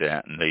something like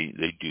that, and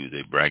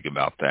they brag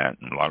about that,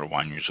 and a lot of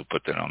wineries will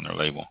put that on their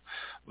label,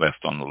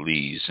 left on the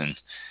lees, and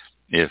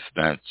if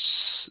that's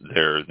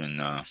there,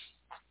 then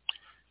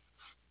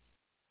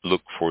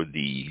look for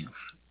the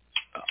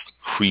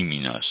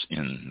creaminess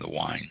in the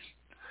wine.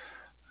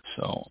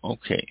 So,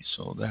 okay,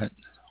 so that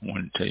I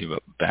want to tell you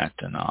about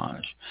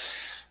batonnage.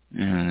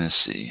 And let's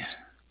see.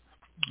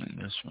 And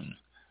this one.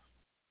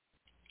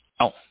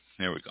 Oh,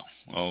 there we go.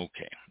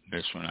 Okay,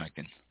 this one I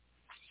can.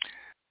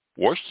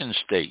 Washington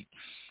State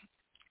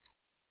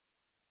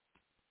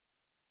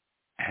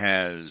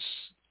has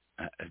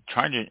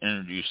tried to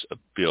introduce a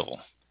bill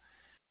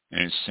in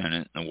its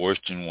Senate, and the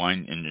Washington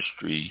wine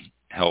industry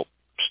helped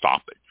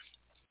stop it.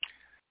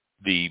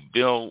 The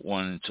bill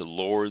wanted to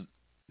lower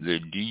the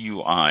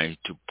DUI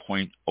to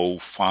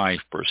 0.05%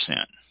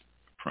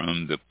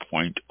 from the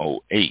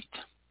 0.08.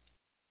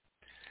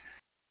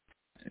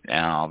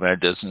 Now,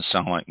 that doesn't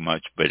sound like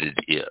much, but it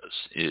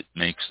is. It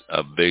makes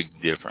a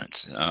big difference.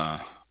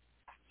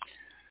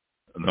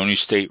 The only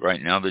state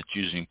right now that's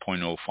using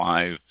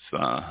 0.05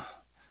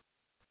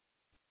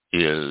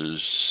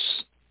 is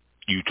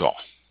Utah.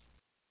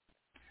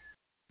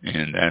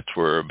 And that's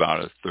where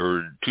about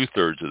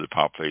two-thirds of the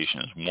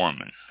population is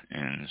Mormon.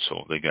 And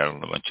so they got a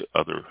bunch of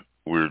other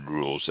weird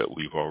rules that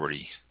we've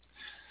already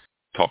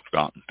talked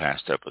about in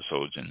past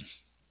episodes in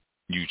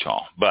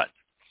Utah. But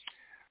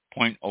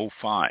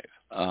 0.05,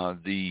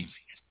 the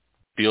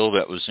bill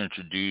that was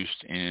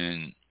introduced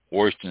in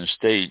Washington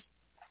State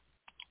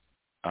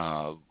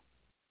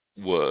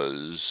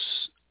was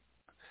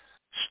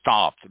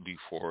stopped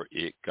before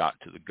it got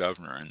to the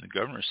governor, and the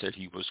governor said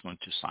he was going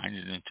to sign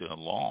it into a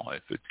law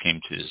if it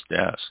came to his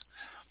desk.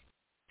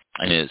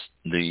 And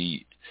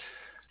the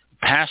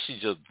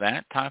passage of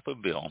that type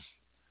of bill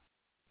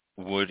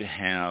would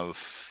have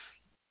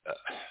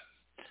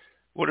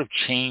would have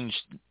changed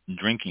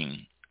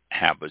drinking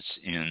habits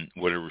in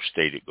whatever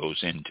state it goes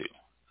into.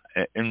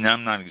 And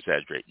I'm not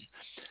exaggerating.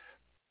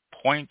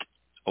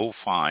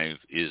 0.05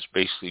 is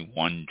basically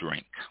one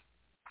drink.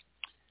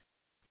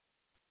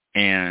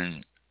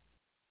 And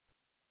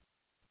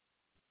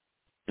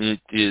it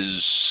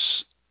is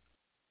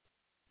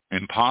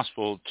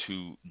impossible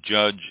to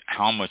judge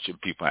how much of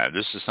people have.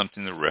 This is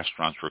something the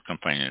restaurants were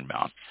complaining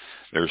about.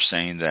 They're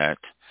saying that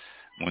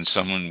when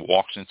someone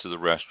walks into the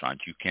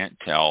restaurant, you can't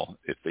tell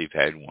if they've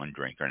had one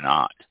drink or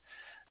not.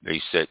 They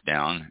sit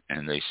down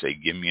and they say,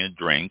 give me a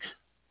drink,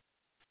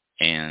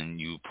 and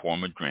you pour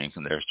them a drink,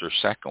 and there's their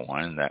second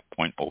one, and that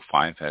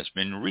 0.05 has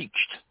been reached.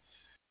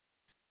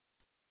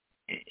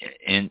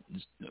 And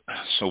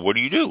so what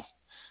do?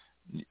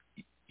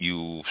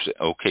 You say,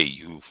 okay,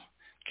 you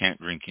can't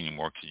drink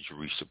anymore because you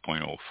reached the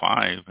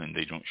 0.05, and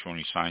they don't show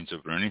any signs of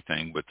it or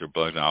anything, but their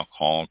blood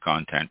alcohol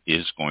content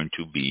is going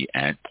to be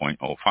at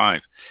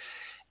 0.05.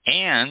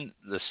 And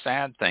the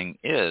sad thing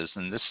is,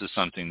 and this is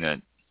something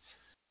that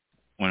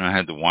when I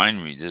had the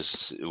winery,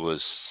 it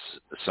was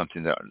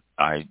something that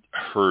I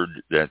heard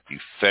that the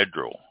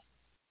federal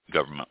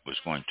government was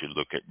going to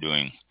look at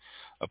doing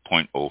a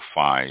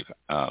 0.05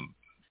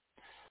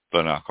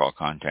 blood alcohol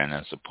content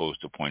as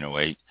opposed to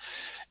 0.08.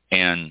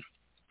 And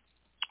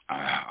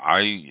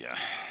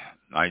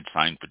I'd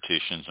signed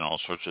petitions and all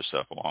sorts of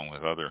stuff along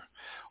with other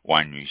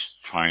wineries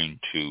trying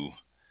to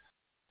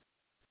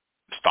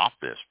stop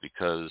this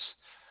because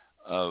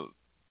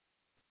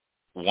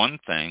one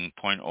thing,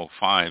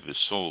 0.05 is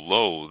so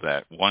low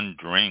that one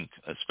drink,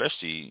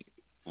 especially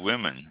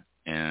women,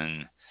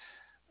 and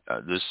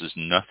this is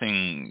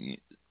nothing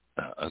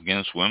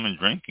against women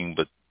drinking,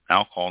 but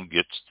alcohol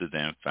gets to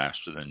them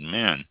faster than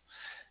men.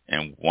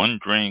 And one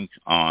drink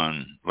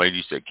on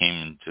ladies that came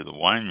into the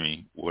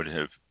winery would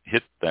have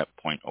hit that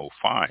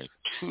 0.05.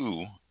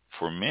 Two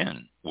for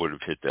men would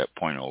have hit that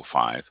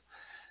 0.05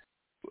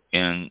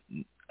 in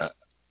a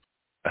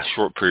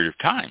short period of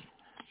time.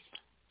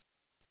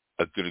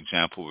 A good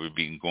example would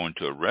be going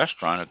to a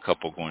restaurant, a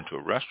couple going to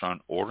a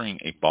restaurant, ordering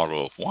a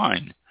bottle of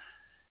wine,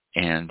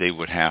 and they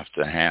would have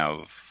to have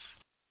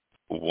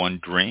one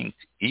drink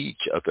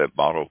each of that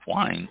bottle of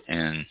wine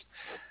and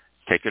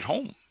take it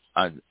home.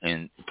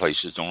 And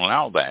places don't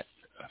allow that.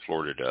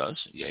 Florida does,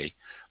 yay,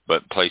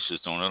 but places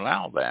don't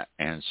allow that.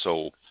 And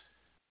so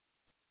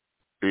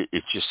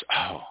it just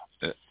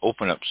it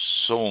opened up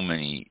so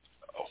many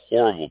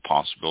horrible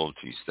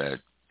possibilities that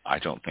I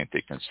don't think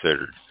they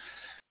considered.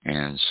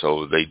 And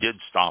so they did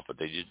stop it.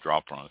 They did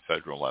drop it on the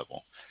federal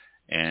level.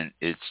 And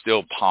it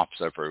still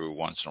pops up every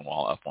once in a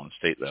while up on the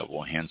state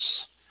level, hence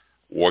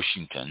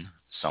Washington,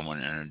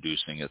 someone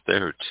introducing it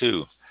there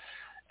too.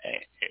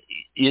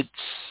 It's,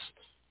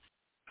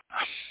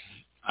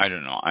 I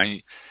don't know.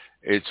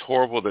 It's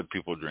horrible that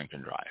people drink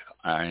and drive.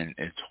 And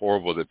it's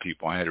horrible that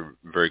people, I had a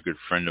very good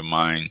friend of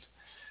mine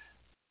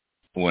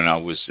when I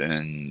was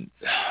in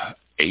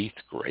 8th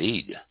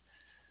grade.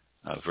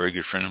 A very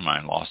good friend of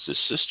mine lost his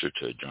sister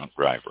to a drunk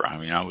driver. I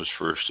mean, I was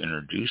first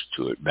introduced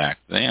to it back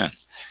then,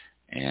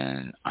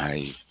 and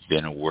I've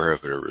been aware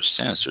of it ever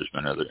since. There's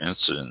been other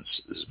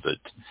incidences, but,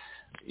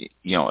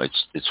 you know,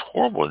 it's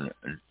horrible.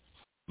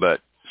 But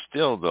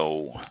still,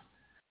 though,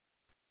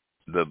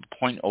 the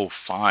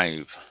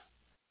 0.05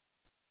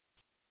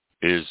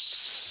 is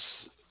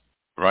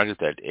right at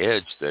that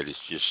edge that is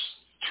just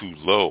too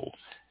low.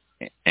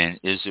 And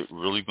is it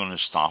really going to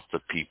stop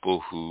the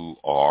people who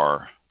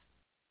are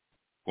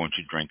going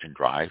to drink and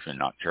drive and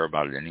not care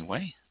about it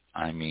anyway?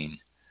 I mean,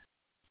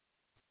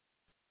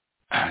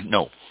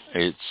 no,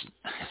 it's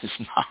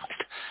not.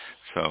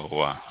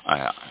 So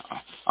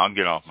I'll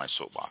get off my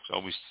soapbox. I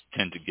always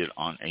tend to get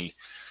on a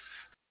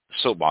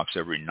soapbox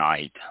every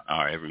night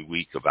or every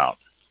week about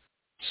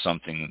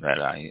something that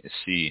I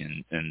see,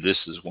 and this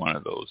is one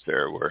of those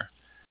there where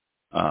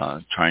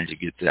trying to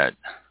get that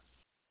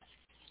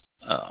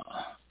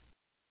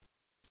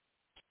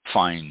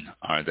fine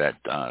or that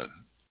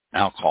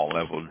alcohol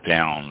level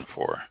down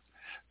for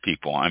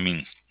people. I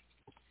mean,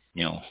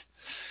 you know,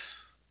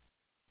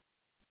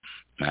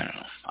 I don't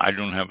know. I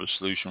don't have a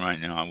solution right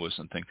now. I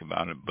wasn't thinking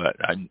about it, but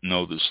I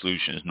know the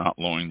solution is not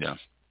lowering the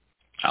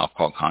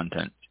alcohol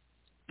content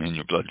in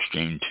your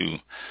bloodstream to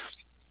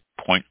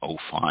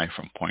 0.05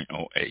 from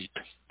 0.08.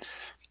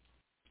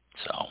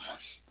 So,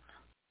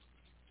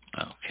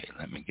 okay,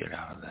 let me get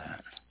out of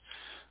that.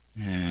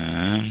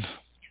 And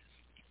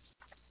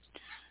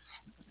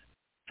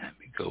let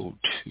me go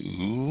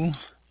to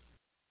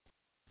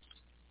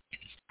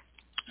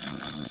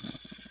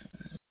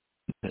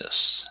this.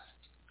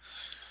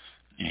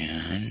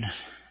 And,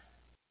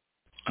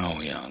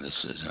 oh yeah, this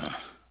is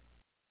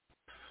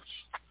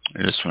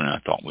this one I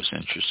thought was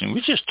interesting.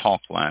 We just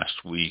talked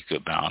last week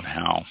about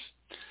how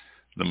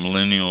the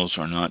millennials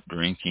are not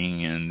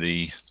drinking and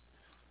the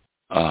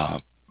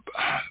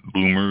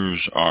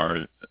boomers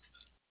are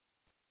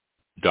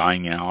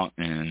dying out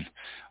and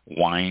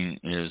wine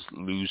is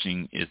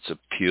losing its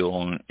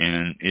appeal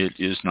and it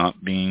is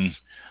not being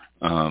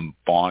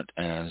bought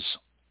as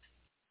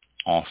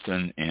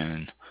often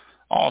and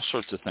all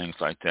sorts of things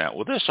like that.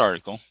 Well, this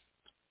article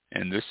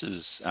and this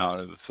is out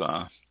of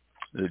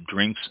the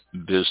drinks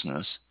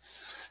business.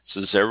 It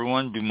says,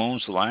 everyone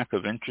bemoans the lack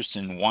of interest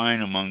in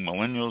wine among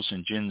millennials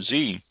and Gen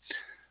Z,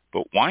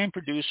 but wine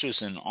producers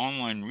and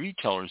online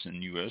retailers in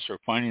the U.S. are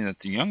finding that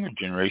the younger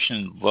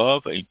generation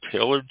love a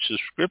tailored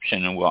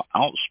subscription and will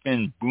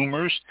outspend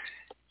boomers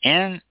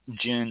and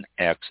Gen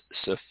X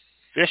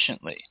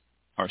significantly,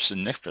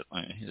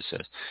 it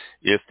says,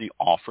 if the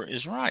offer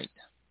is right.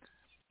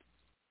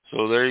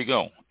 So there you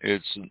go.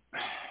 It's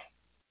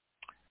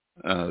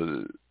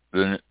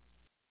the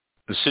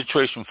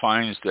situation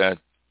finds that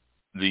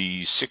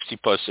the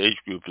 60-plus age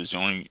group is the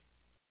only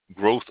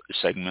growth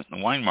segment in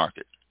the wine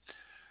market.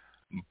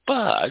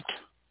 But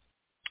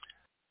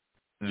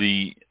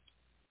the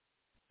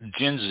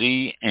Gen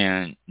Z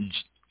and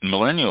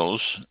millennials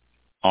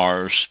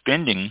are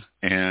spending,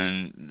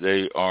 and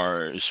they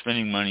are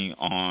spending money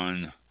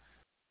on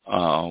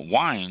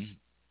wine,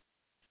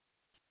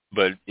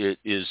 but it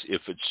is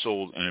if it's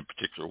sold in a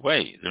particular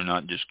way. They're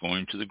not just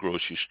going to the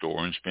grocery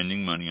store and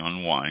spending money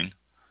on wine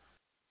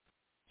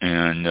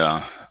and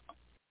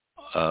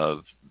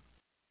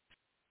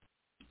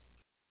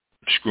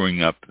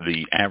screwing up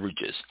the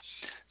averages.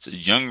 So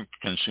younger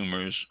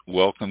consumers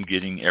welcome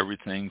getting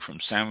everything from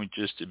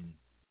sandwiches to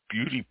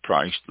beauty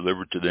products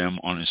delivered to them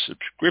on a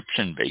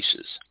subscription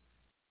basis.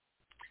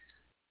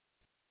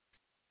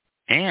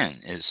 And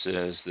it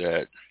says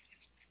that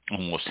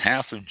almost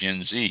half of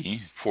Gen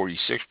Z,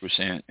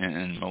 46%,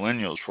 and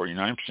millennials,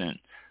 49%,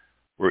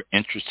 were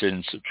interested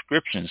in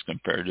subscriptions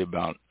compared to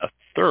about a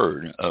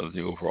third of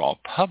the overall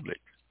public.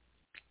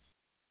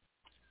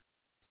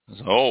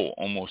 So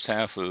almost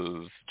half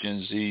of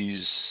Gen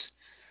Z's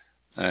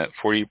at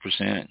 48%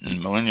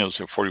 and millennials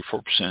at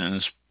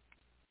 44%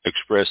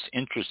 expressed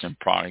interest in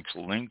products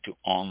linked to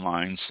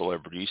online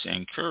celebrities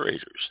and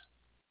curators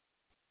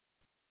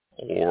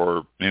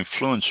or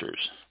influencers.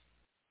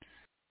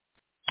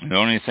 The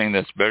only thing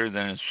that's better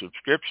than a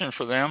subscription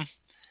for them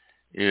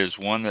is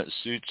one that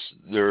suits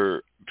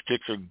their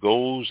particular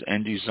goals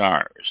and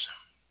desires,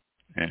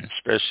 and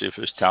especially if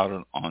it's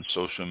touted on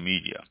social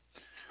media,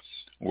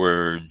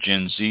 where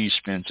Gen Z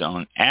spends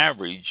on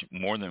average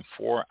more than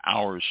 4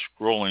 hours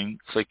scrolling,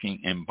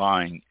 clicking, and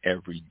buying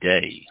every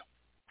day.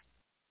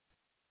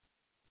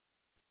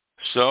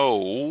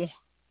 So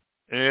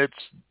it's,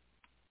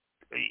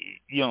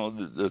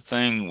 the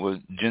thing with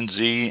Gen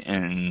Z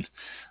and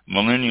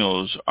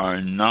millennials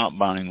are not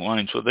buying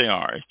wine, so they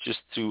are. It's just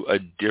through a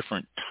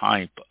different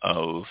type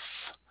of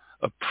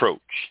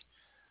approach.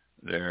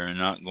 They're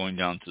not going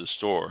down to the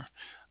store.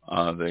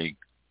 They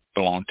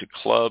belong to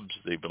clubs.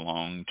 They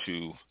belong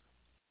to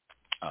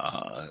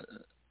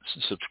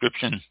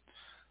subscription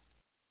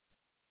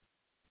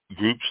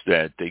groups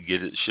that they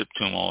get it shipped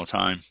to them all the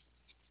time.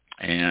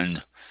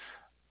 And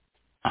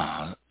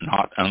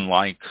not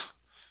unlike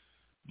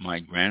my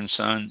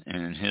grandson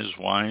and his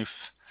wife,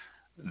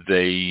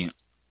 they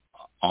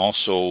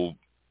also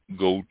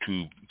go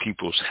to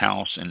people's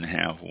house and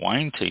have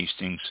wine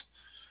tastings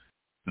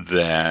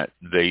that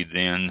they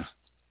then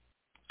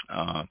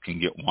can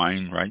get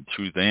wine right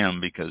through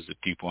them because the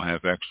people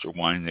have extra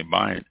wine, they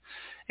buy it.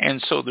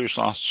 And so there's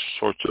all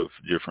sorts of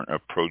different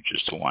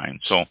approaches to wine.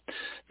 So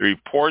the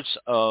reports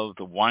of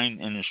the wine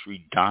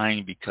industry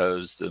dying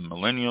because the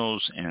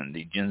millennials and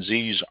the Gen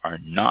Zs are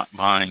not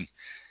buying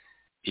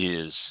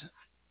is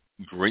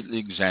greatly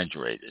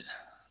exaggerated.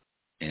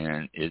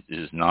 And it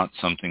is not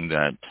something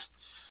that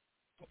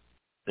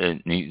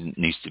it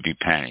needs to be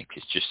panicked.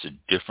 It's just a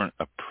different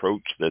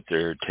approach that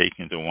they're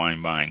taking to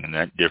wine buying, and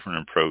that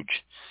different approach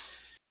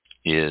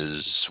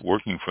is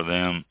working for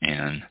them,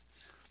 and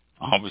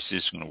obviously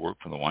it's going to work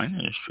for the wine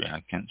industry.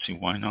 I can't see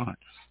why not.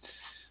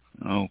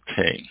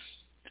 Okay,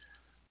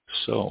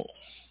 so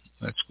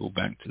let's go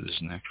back to this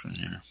next one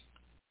here.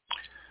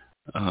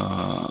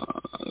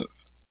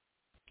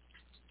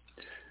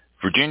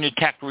 Virginia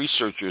Tech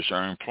researchers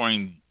are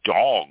employing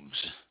dogs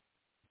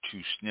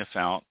to sniff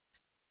out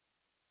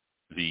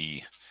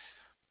the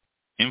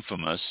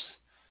infamous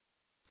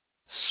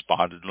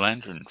spotted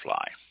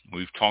lanternfly.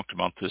 We've talked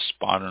about this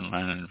spotted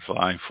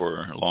lanternfly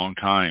for a long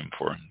time,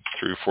 for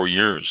 3 or 4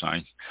 years.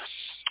 I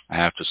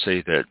have to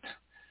say that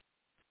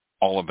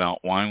All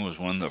About Wine was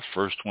one of the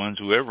first ones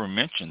who ever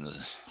mentioned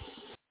this.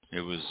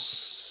 It was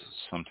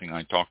something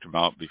I talked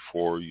about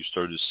before you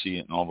started to see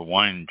it in all the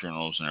wine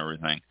journals and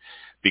everything,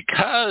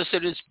 because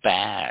it is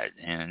bad,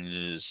 and it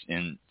is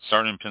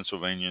started in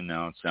Pennsylvania,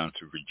 now it's down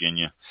to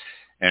Virginia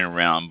and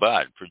around.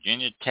 But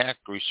Virginia Tech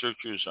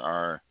researchers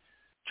are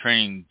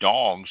training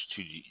dogs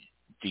to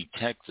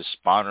detect the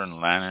spotted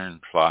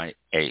lanternfly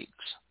eggs.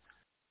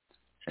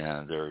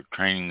 They're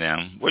training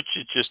them, which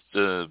is just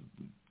the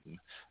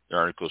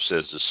article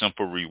says, a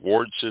simple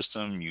reward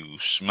system. You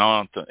smell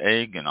out the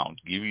egg and I'll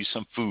give you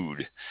some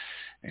food.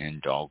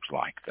 And dogs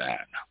like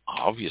that.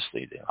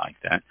 Obviously they like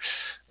that.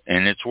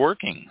 And it's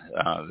working.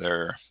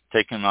 They're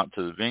taking them out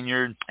to the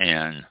vineyard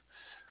and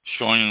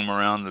showing them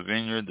around the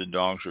vineyard. The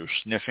dogs are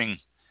sniffing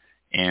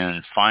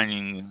and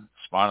finding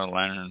spotted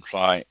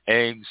lanternfly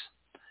eggs,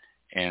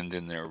 and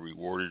then they're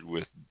rewarded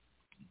with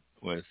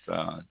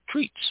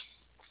treats.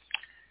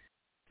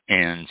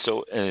 And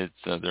so it's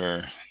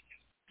they're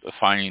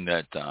finding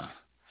that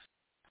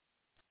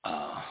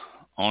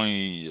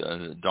only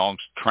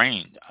dogs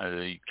trained.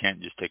 You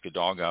can't just take a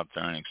dog out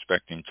there and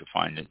expect him to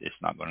find it. It's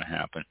not going to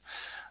happen.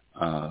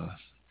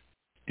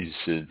 He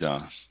said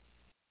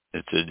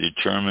it's a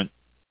deterrent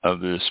of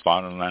the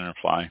spotted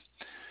lanternfly.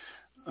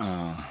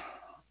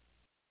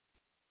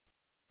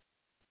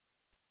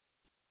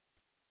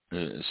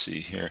 Let's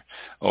see here.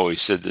 Oh, he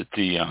said that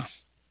the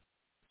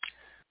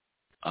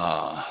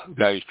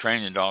guy who's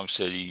training the dog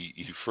said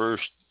he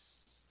first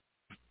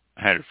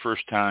had a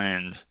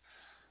first-hand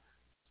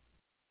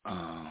where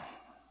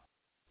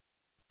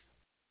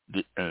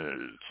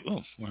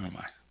am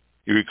I?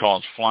 He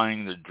recalls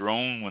flying the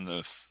drone when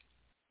the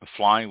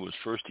fly was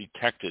first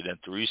detected at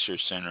the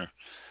research center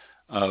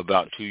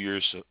about 2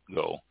 years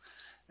ago,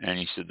 and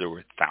he said there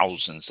were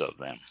thousands of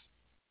them.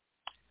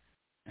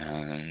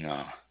 And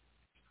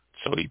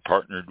so he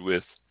partnered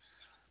with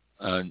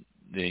the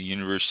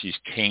university's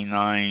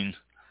Canine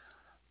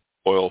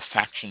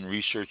Olfaction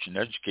Research and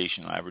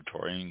Education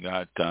Laboratory and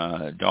got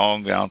a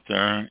dog out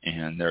there,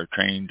 and they're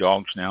training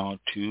dogs now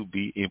to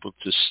be able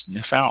to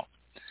sniff out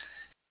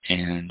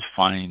and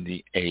find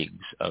the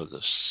eggs of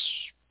the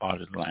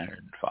spotted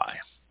lanternfly.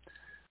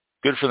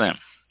 Good for them.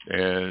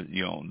 The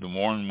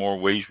more and more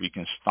ways we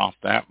can stop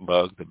that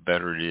bug, the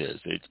better it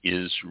is. It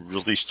is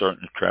really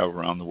starting to travel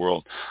around the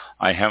world.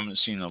 I haven't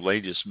seen the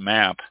latest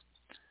map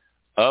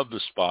of the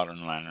spotted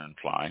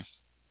lanternfly,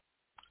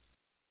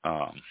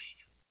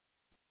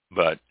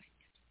 but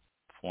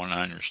from what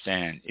I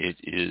understand, it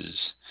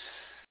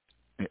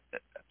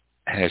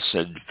has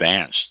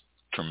advanced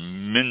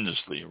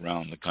tremendously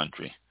around the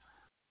country.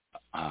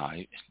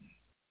 I'll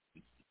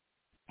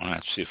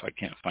have to see if I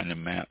can't find a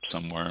map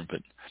somewhere,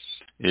 but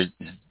it's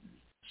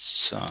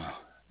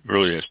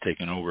really has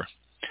taken over.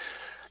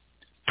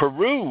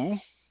 Peru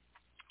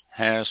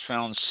has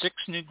found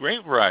 6 new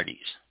grape varieties,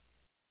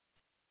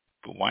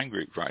 wine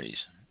grape varieties,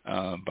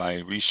 by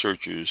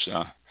researchers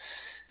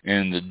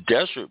in the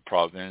desert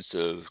province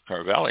of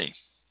Carvalli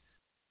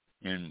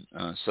in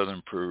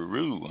southern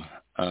Peru.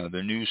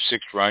 The new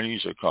 6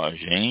 varieties are called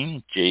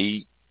Jaen,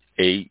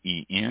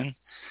 Jaen,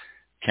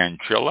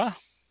 Cantrilla,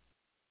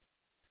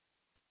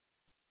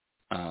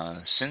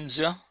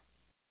 Cinza,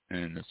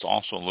 and it's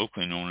also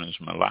locally known as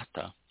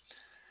Malata,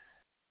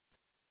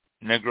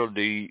 Negro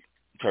de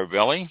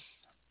Carvalli,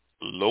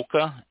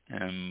 Loca,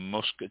 and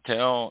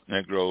Moscatel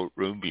Negro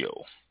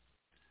Rubio.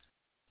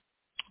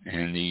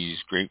 And these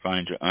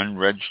grapevines are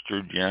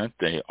unregistered yet.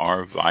 They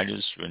are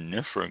Vitis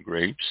vinifera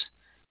grapes,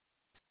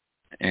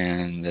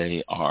 and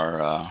they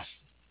are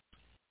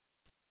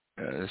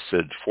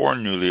said 4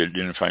 newly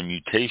identified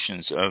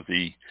mutations of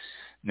the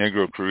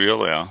Negro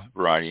Criollo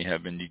variety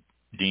have been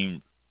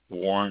deemed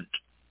warrant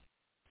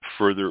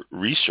further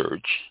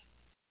research.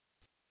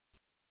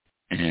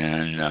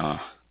 And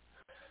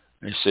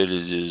they said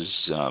it is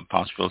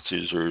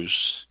possibilities. There's,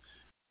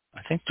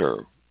 I think there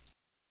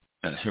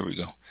are, here we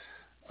go.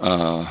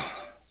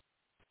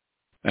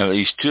 At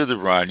least 2 of the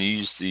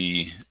varieties,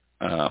 the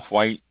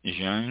white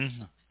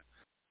Jaen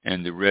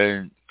and the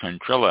red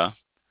Cantrilla,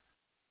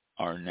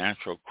 are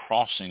natural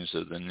crossings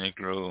of the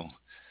Negro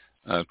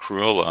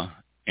Criollo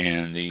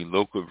and the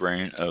local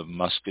variant of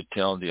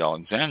Muscatel de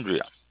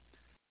Alexandria.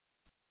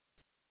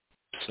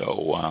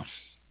 So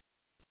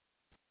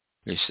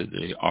they said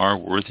they are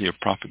worthy of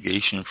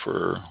propagation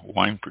for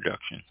wine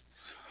production.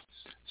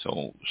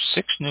 So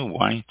 6 new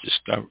wine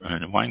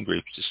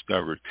grapes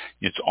discovered.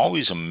 It's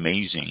always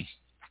amazing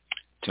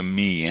to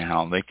me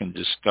how they can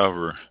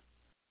discover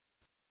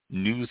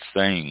new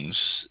things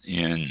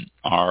in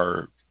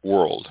our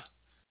world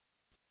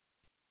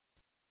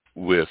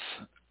with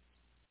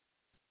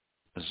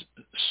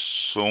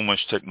so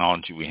much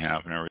technology we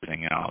have and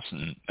everything else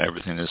and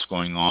everything that's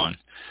going on.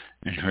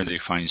 And here they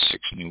find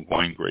 6 new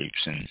wine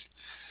grapes in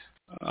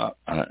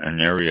an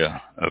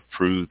area of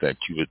Peru that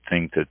you would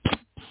think that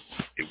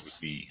it would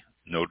be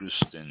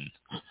noticed, and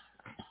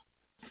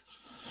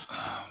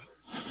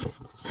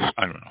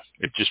I don't know.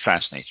 It just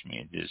fascinates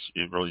me.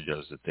 It really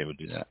does that they would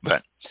do that.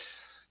 But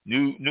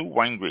new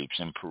wine grapes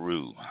in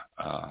Peru,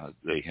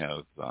 they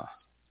have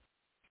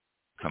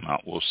come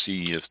out. We'll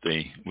see if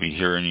we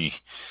hear any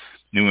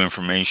new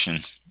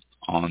information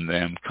on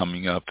them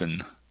coming up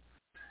in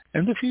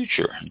the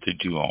future. They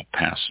do, I'll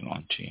pass it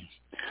on to you.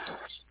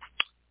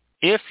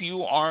 If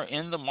you are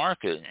in the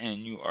market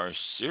and you are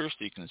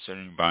seriously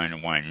considering buying a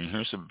wine, and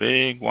here's a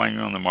big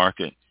winery on the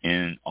market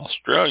in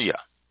Australia.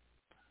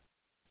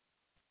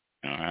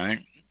 All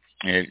right.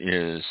 It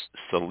is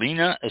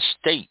Salina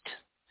Estate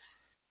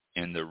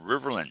in the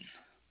Riverland,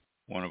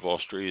 one of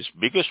Australia's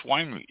biggest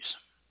wineries.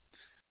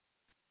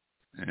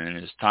 And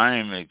it's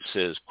time, it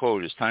says,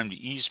 quote, it's time to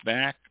ease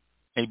back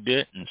a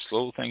bit and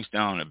slow things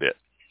down a bit,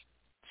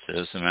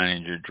 says the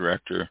manager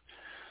director,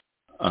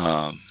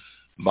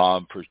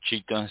 Bob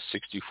Perchita,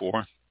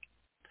 64.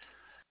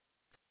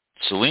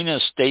 Salina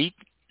Estate,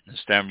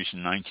 established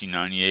in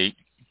 1998,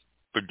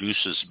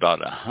 produces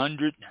about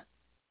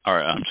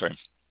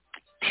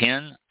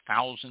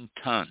 10,000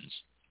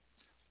 tons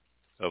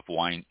of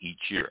wine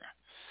each year.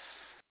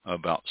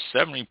 about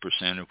 70%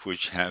 of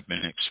which have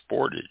been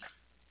exported.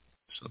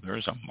 So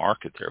there's a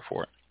market there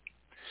for it.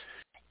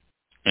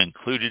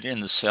 Included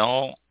in the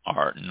sale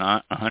are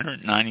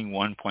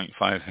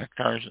 191.5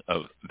 hectares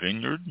of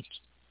vineyards,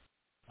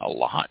 a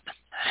lot.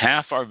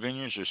 Half our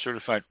vineyards are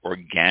certified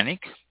organic.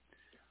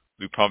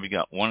 We probably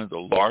got one of the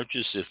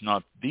largest, if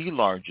not the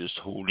largest,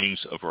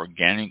 holdings of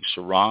organic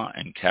Syrah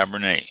and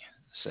Cabernet,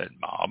 said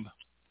Bob.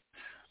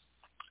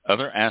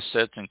 Other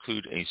assets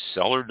include a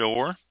cellar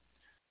door,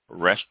 a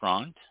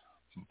restaurant,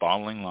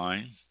 bottling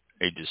line,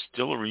 a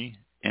distillery,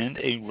 and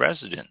a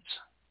residence.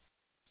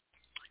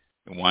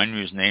 The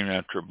winery is named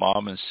after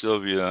Bob and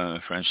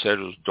Sylvia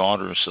Franchetto's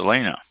daughter,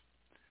 Selena.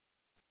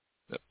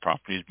 The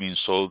property is being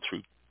sold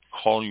through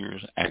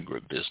Collier's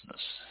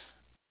Agribusiness.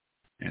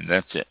 And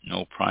that's it.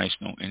 No price,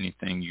 no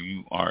anything.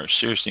 You are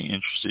seriously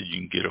interested, you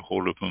can get a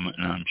hold of them,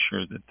 and I'm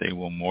sure that they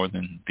will more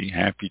than be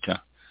happy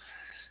to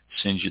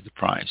send you the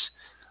price.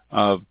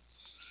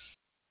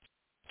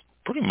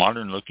 Pretty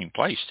modern-looking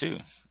place, too.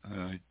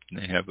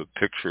 They have a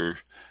picture.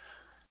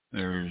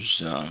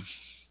 There's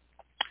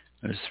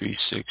 3,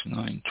 6,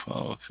 9,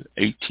 12,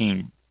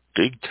 18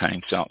 big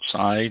tanks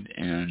outside,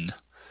 and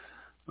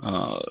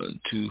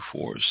 2,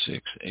 4,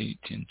 6, 8,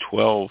 and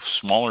 12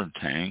 smaller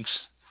tanks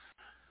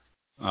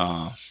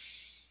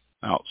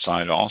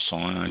outside also.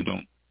 And I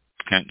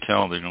can't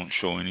tell. They don't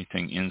show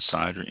anything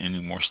inside or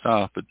any more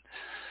stuff. But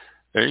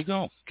there you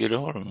go. Get a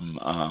hold of them.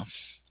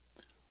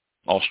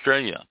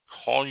 Australia,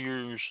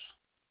 Collier's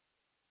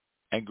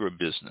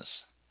Agribusiness.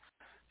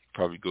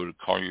 Probably go to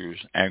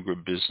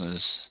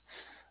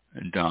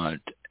colliersagribusiness.au.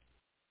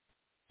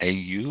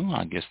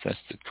 I guess that's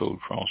the code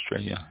for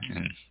Australia,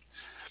 and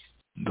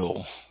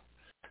they'll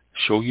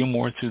show you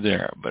more through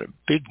there. But a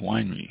big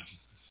winery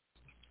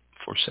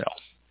for sale.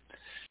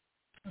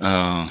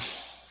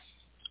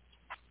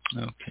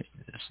 Okay,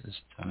 this is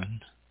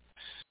done,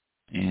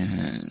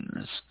 and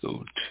let's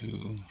go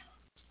to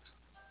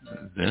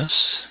this,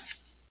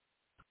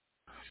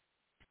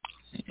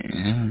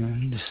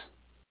 and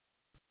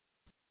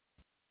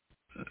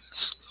let's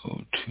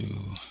go to,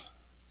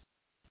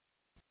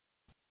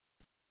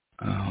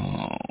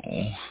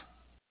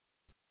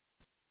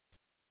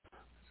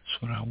 that's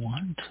what I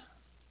want.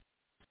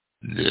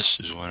 This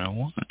is what I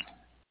want.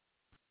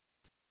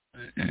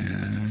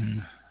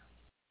 And,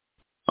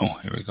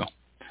 here we go.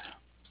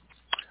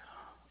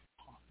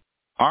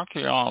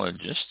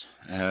 Archaeologists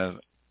have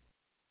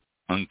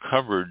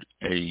uncovered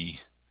a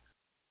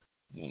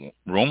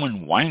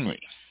Roman winery.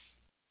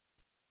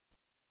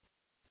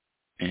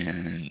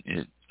 And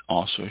it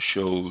also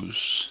shows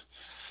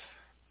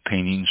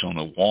paintings on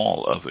the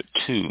wall of it,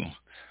 too.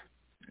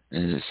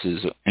 And it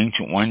says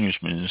ancient winery has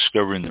been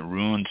discovered in the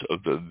ruins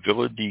of the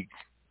Villa di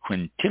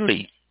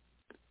Quintilli.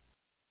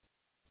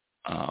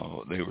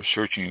 They were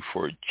searching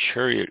for a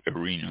chariot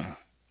arena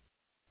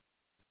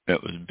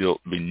that was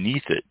built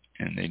beneath it,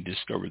 and they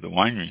discovered the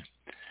winery.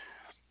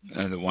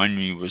 The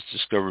winery was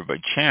discovered by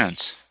chance.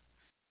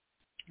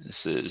 It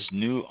says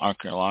new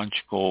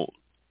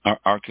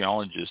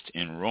archaeologists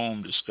in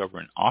Rome discover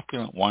an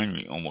opulent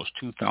winery almost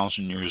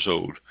 2,000 years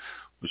old,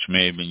 which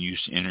may have been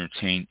used to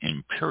entertain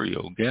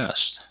imperial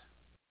guests.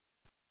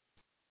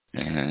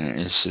 And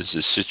it says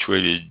it's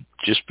situated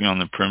just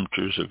beyond the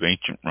perimeters of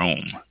ancient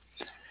Rome.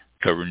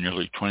 Covered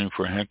nearly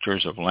 24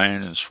 hectares of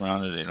land and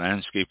surrounded a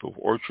landscape of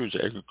orchards,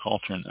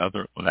 agriculture, and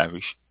other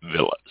lavish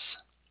villas.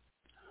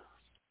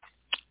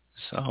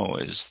 So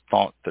it is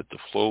thought that the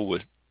flow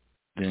would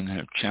then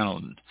have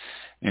channeled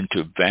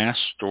into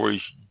vast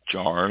storage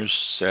jars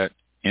set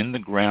in the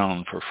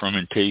ground for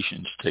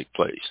fermentation to take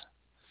place,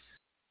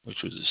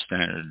 which was a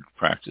standard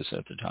practice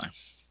at the time.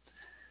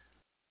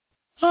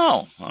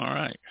 Oh, all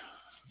right.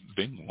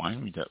 Big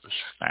winery that was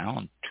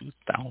found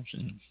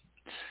 2,000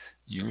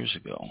 years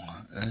ago.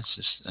 That's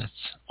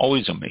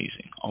always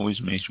amazing. Always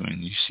amazing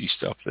when you see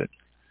stuff that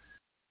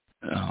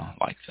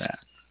like that.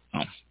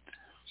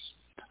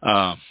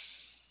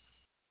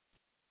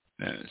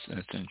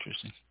 That's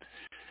interesting.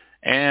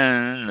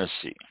 And let's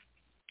see.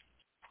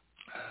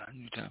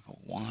 New type of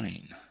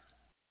wine.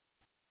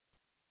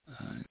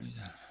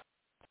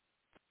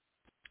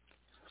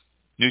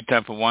 New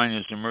type of wine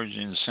is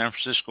emerging in the San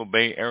Francisco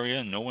Bay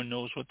Area. No one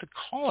knows what to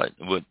call it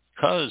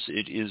because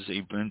it is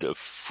a blend of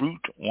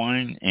fruit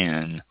wine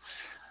and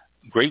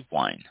grape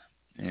wine.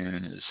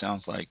 And it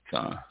sounds like,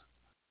 don't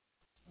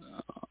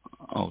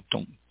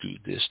do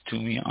this to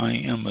me. I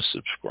am a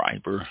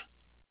subscriber.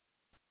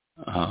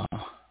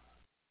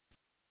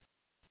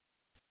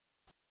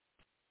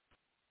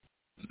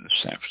 The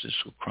San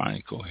Francisco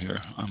Chronicle here.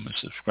 I'm a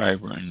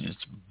subscriber, and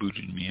it's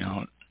booted me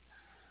out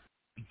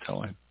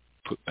until I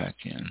put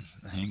back in.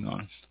 Hang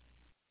on.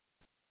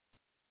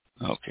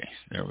 Okay,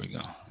 there we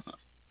go.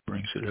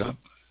 Brings it up.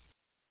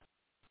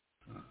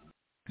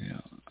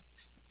 Yeah.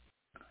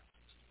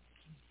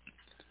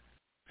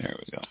 There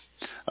we go.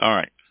 All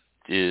right.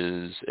 It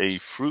is a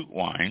fruit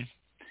wine,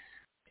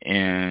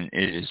 and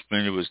it is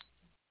blended with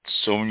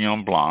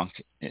Sauvignon Blanc.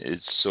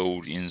 It's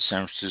sold in the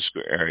San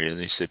Francisco area.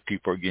 They said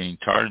people are getting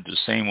tired of the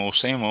same old,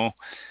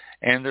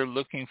 And they're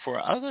looking for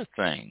other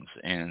things.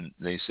 And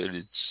they said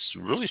it's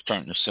really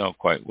starting to sell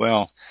quite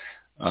well.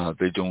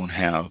 They don't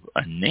have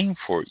a name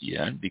for it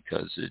yet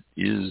because it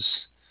is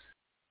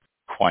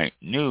quite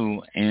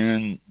new,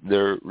 and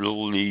they're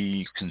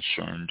really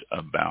concerned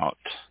about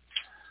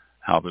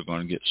how they're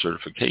going to get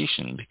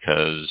certification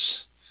because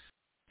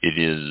it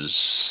is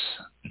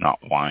not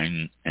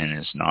wine and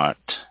it's not,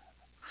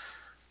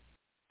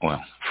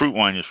 well, fruit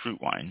wine is fruit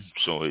wine,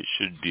 so it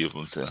should be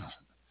able to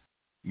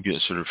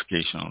get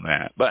certification on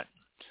that. But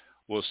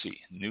we'll see.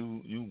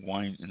 New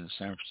wine in the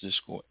San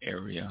Francisco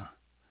area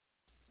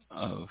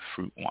of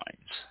fruit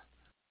wines.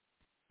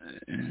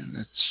 And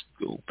let's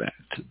go back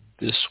to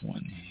this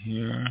one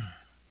here.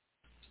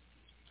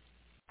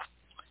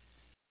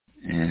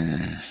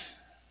 And,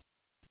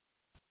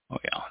 oh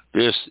yeah,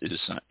 this is,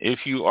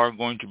 if you are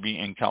going to be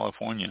in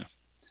California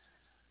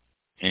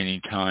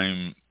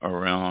anytime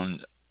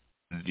around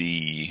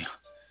the,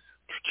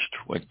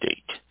 what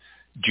date?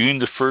 June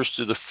the 1st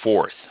to the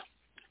 4th.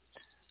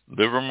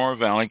 Livermore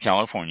Valley,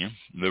 California.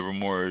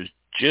 Livermore is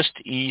just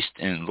east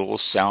and a little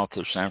south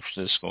of San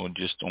Francisco,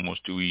 just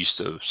almost due east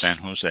of San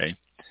Jose.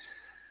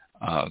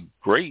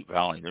 Great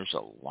valley. There's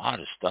a lot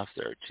of stuff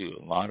there, too.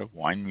 A lot of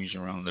wineries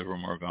around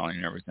Livermore Valley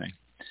and everything.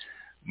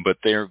 But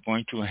they're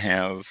going to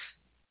have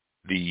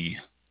the,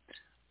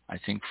 I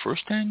think,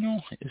 first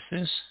annual, is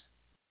this?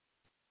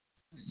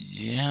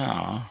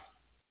 Yeah.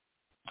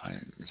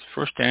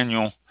 First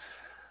annual,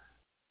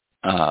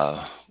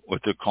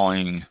 what they're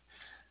calling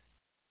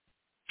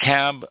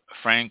Cab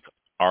Franc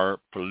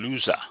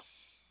Palooza.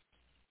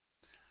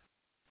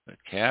 The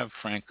Cab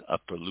Franc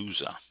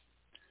Palooza.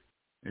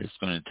 It's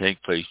going to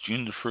take place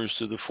June the 1st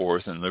to the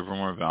 4th in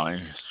Livermore Valley.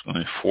 It's going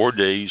to be 4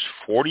 days.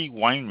 40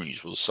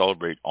 wineries will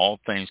celebrate all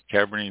things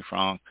Cabernet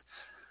Franc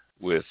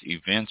with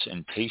events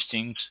and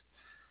tastings,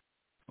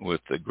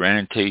 with the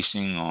grand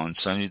tasting on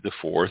Sunday the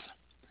 4th.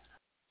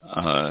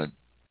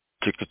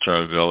 Tickets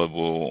are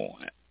available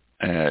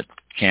at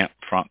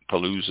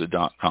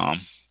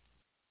campfrancpalooza.com.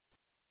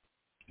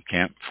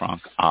 Camp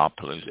Franc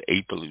Palooza,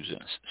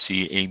 A-Palooza,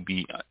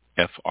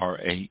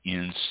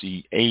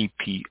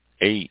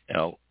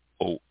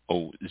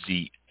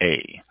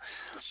 CABFRANCAPALOOZA.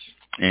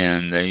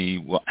 And they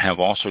will have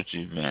all sorts of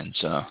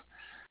events.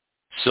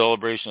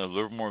 Celebration of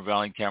Livermore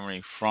Valley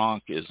Cabernet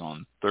Franc is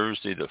on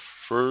Thursday the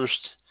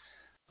 1st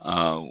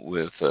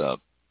with a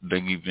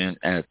big event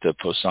at the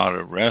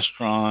Posada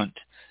Restaurant.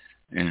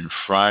 And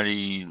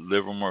Friday,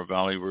 Livermore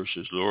Valley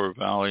versus Lower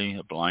Valley,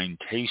 a blind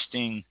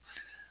tasting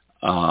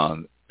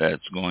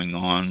that's going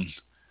on.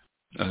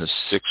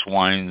 6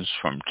 wines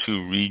from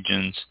 2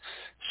 regions.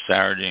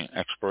 Saturday,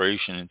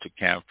 exploration into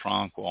Cab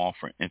Franc will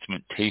offer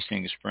intimate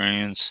tasting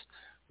experience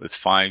with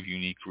 5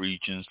 unique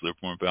regions: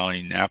 Livermore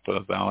Valley, Napa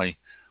Valley,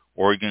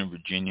 Oregon,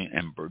 Virginia,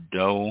 and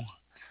Bordeaux.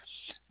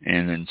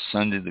 And then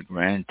Sunday, the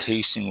grand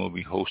tasting will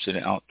be hosted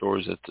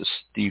outdoors at the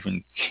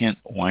Stephen Kent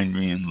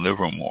Winery in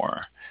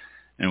Livermore,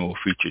 and will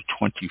feature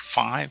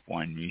 25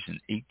 wineries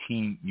and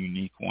 18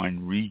 unique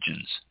wine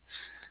regions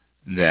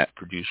that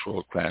produce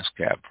world-class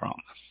Cab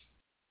Franc.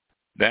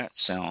 That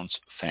sounds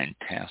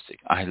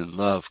fantastic. I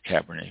love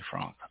Cabernet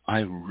Franc.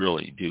 I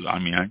really do. I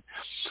mean,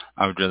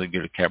 I would rather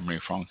get a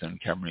Cabernet Franc than a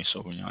Cabernet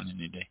Sauvignon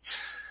any day.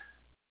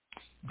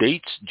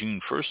 Dates, June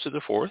 1st to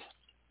the 4th.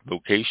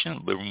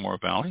 Location, Livermore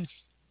Valley,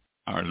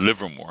 or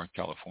Livermore,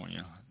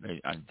 California.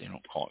 They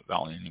don't call it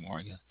Valley anymore,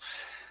 I guess.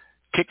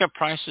 Ticket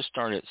prices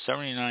start at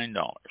 $79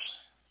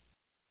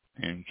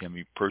 and can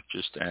be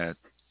purchased at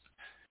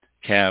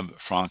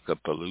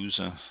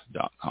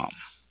cabfrancapalooza.com.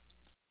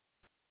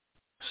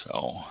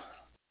 So,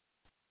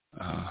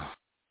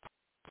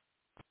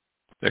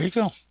 there you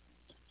go.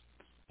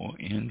 We'll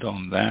end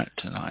on that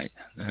tonight.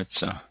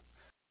 That's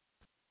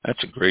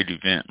a great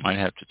event. Might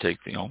have to take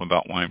the All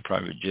About Wine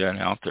private jet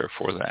out there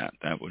for that.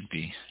 That would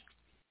be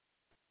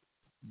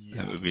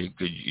a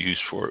good use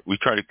for it. We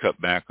try to cut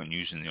back on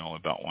using the All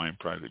About Wine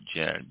private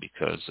jet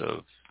because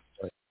of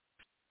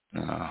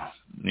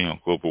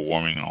global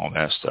warming and all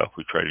that stuff.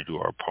 We try to do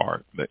our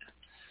part, but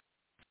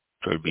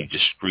try to be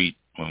discreet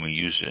when we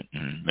use it.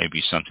 And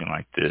maybe something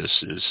like this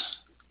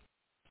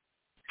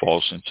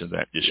falls into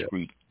that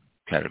discreet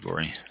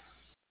category.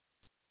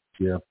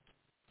 Yeah,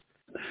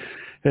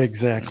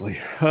 exactly.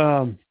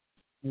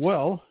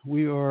 Well,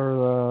 we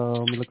are,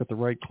 let me look at the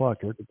right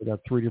clock here because I got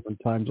 3 different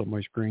times on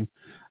my screen.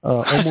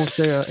 Almost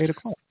 8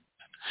 o'clock.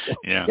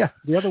 Yeah. Yeah,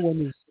 the other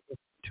one is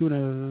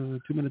 2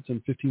 minutes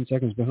and 15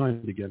 seconds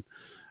behind again.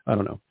 I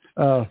don't know.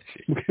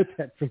 We'll get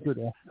that figured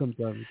out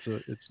sometime.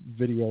 It's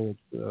video,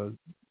 it's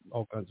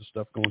all kinds of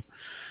stuff going.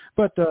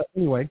 But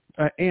anyway,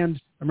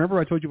 and remember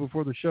I told you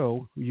before the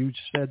show, you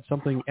said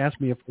something, asked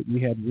me if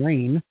we had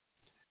rain,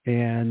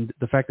 and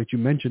the fact that you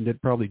mentioned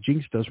it probably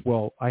jinxed us.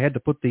 Well, I had to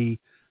put the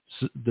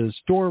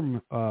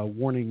storm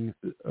warning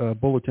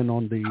bulletin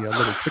on the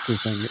little ticker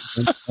thing.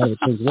 It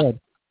turns red.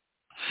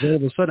 Then all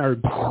of a sudden, I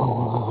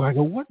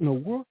go, what in the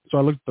world? So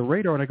I looked at the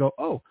radar and I go,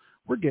 oh,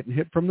 we're getting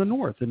hit from the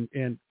north.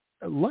 And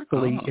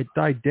luckily, it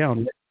died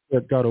down.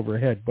 It got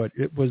overhead, but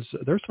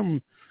there's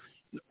some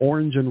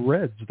orange and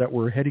reds that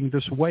were heading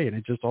this way, and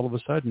it just all of a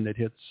sudden it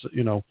hits,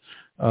 the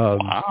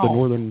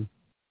northern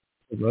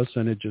of us,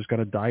 and it just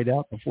kind of died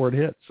out before it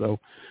hit. So,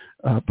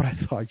 but I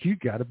thought, you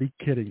got to be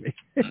kidding me.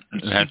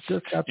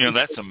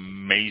 That's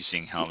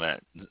amazing how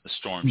that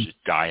storms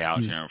just die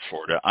out here in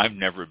Florida. I've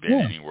never been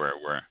anywhere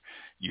where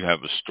you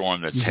have a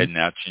storm that's heading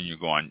at you and you're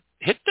going,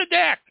 hit the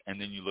deck, and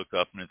then you look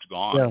up and it's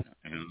gone.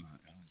 Yeah.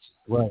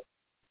 Right.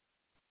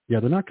 Yeah,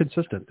 they're not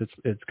consistent.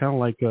 It's kind of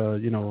like hey,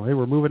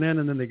 we're moving in,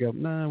 and then they go,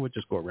 nah, we'll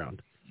just go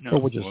around. No,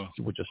 or we'll just stop.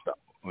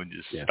 We'll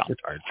just stop. We're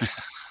tired.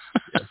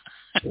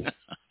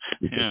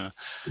 Yeah,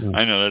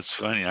 I know, that's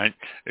funny.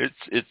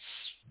 It's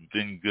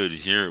been good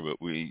here,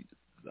 but we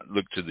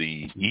look to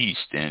the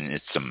east, and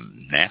it's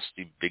some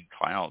nasty big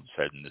clouds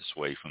heading this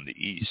way from the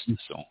east.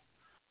 So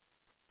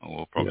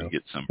we'll probably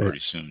get some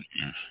pretty soon.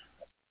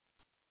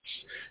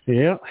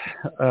 Yeah,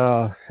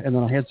 and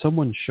then I had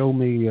someone show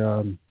me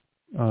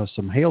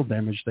some hail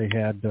damage they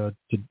had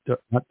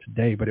not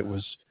today, but it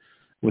was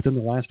within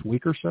the last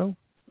week or so,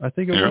 I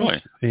think it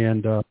was.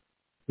 And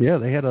they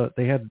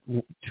had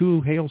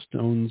 2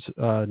 hailstones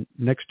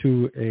next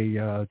to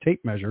a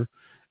tape measure,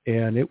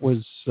 and it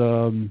was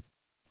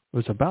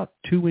about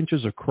 2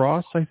 inches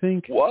across, I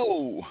think.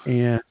 Whoa!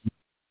 And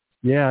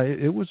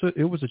it was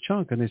a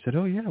chunk. And they said,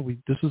 "Oh yeah,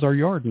 this is our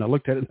yard." And I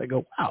looked at it and I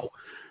go, "Wow,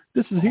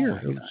 this is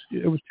here."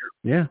 It was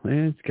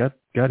and it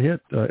got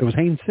hit. It was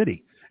Haines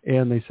City,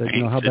 and they said,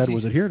 "How bad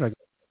was it here?" And I go,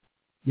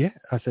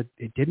 I said,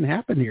 "It didn't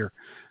happen here.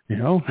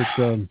 It's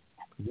went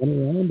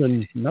around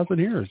and nothing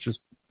here. It's just."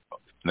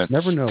 That's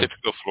never know.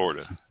 Typical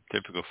Florida.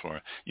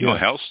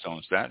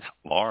 Hailstones that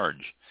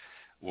large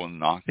will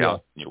knock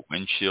out your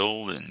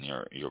windshield and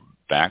your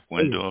back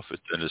window if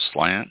it's at a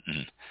slant,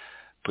 and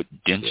put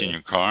dents in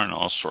your car and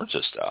all sorts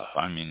of stuff.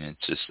 I mean,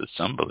 it's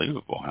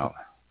unbelievable how.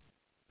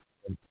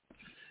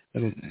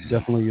 It'll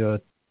definitely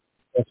have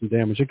some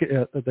damage.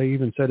 They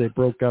even said it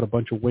broke out a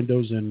bunch of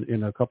windows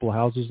in a couple of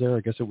houses there. I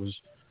guess it was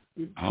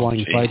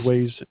flying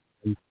sideways.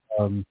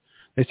 And,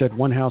 they said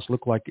one house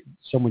looked like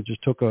someone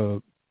just took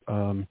a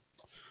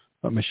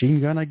machine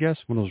gun, I guess,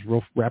 one of those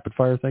real rapid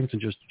fire things, and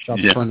just shot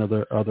the front of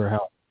the other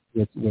house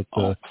with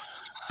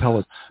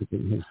pellets.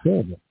 It was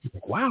terrible.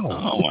 Like, wow.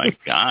 Oh my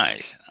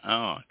gosh.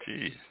 Oh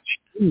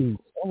geez.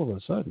 All of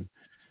a sudden.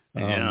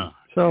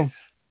 So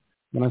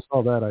when I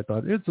saw that, I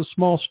thought, it's a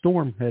small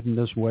storm heading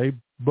this way,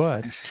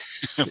 but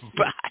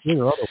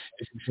there are other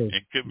places.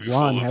 It could be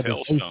full of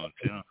hailstones.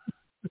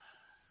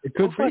 It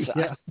could be.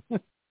 Yeah.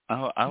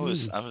 I was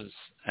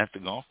at the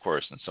golf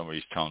course, and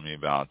somebody's telling me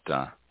about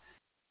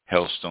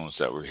hailstones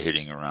that were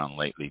hitting around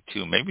lately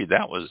too. Maybe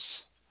that was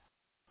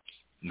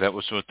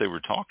what they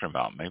were talking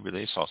about. Maybe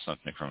they saw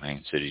something from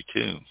Haines City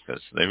too,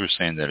 because they were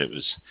saying that it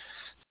was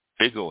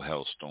big old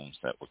hailstones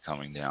that were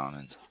coming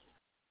down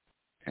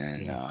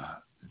and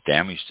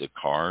damage to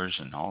cars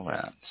and all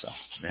that. So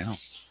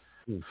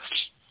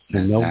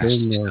in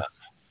Melbourne,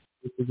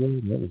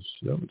 that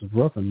was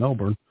rough in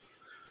Melbourne,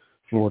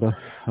 Florida.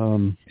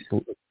 A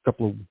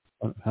couple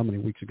of how many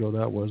weeks ago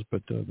that was,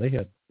 but they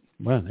had,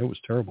 it was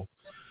terrible.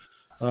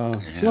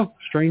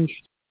 Strange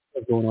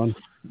stuff going on.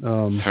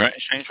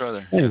 Strange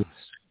weather. Anyway,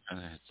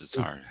 it's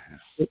hard.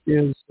 It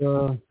is.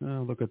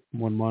 Look at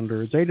one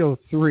monitor. It's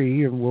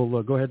 8:03, and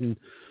we'll go ahead and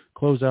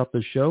close out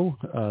the show.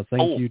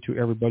 Thank you to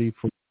everybody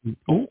for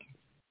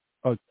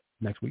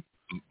next week.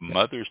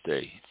 Mother's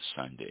Day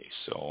Sunday.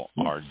 So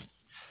our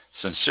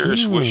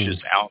sincerest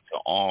wishes out to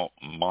all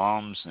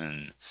moms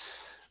and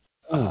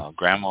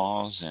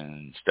grandmas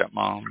and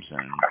stepmoms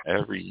and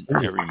every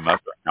mother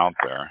out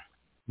there.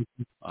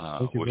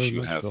 Wish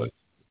you have a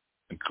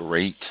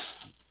great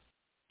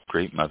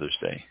Mother's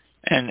Day,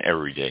 and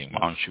every day.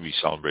 Mom should be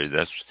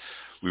celebrated.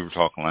 We were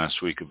talking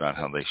last week about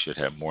how they should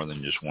have more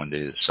than just one day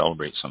to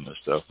celebrate some of this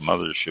stuff.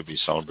 Mothers should be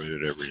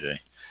celebrated every day.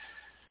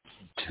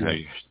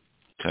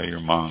 Tell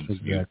your mom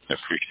you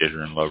appreciate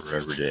her and love her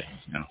every day.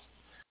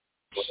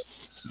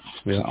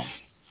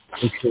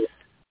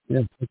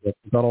 It's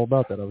not all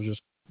about that. I was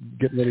just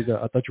getting ready to.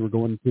 I thought you were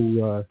going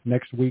to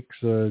next week's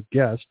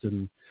guest,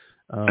 and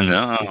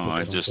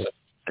no,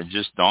 it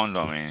just dawned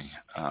on me.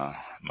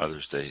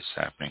 Mother's Day is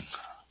happening.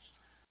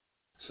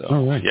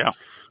 So yep.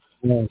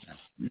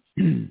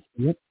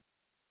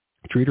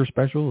 Treat her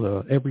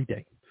special every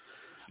day.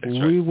 That's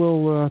we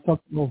will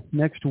talk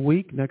next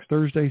week, next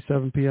Thursday,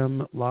 7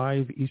 p.m.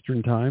 live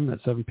Eastern Time.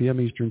 At 7 p.m.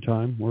 Eastern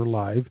Time, we're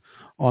live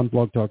on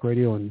Blog Talk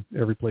Radio and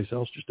every place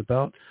else just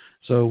about.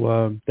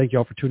 So thank you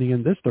all for tuning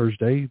in this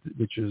Thursday,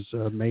 which is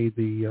May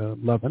the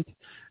 11th.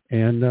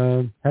 And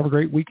have a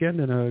great weekend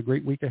and a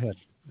great week ahead.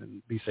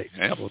 And be safe.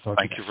 Yep. We'll talk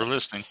Thank you for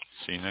listening.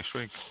 See you next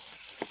week.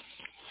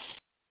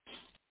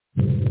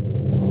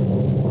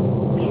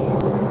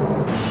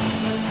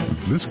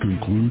 This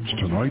concludes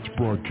tonight's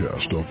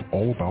broadcast of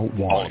All About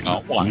Wine,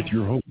 with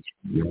your host,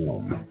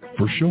 Ron.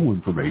 For show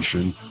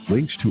information,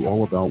 links to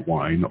All About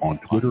Wine on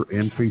Twitter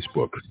and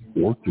Facebook,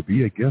 or to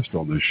be a guest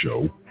on this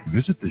show,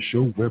 visit the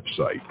show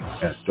website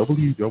at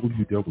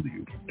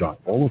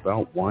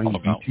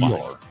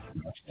www.allaboutwinebtr.com.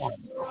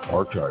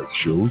 Archived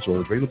shows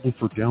are available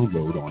for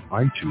download on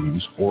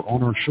iTunes or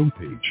on our show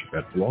page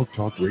at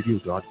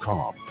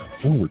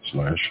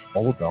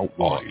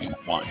blogtalkradio.com/allaboutwine.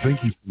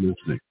 Thank you for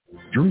listening.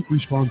 Drink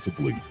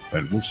responsibly,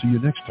 and we'll see you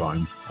next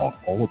time on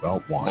All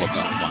About Wine.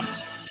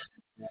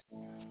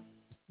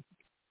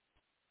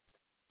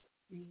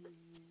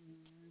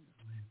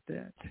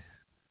 That.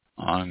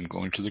 I'm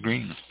going to the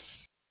green.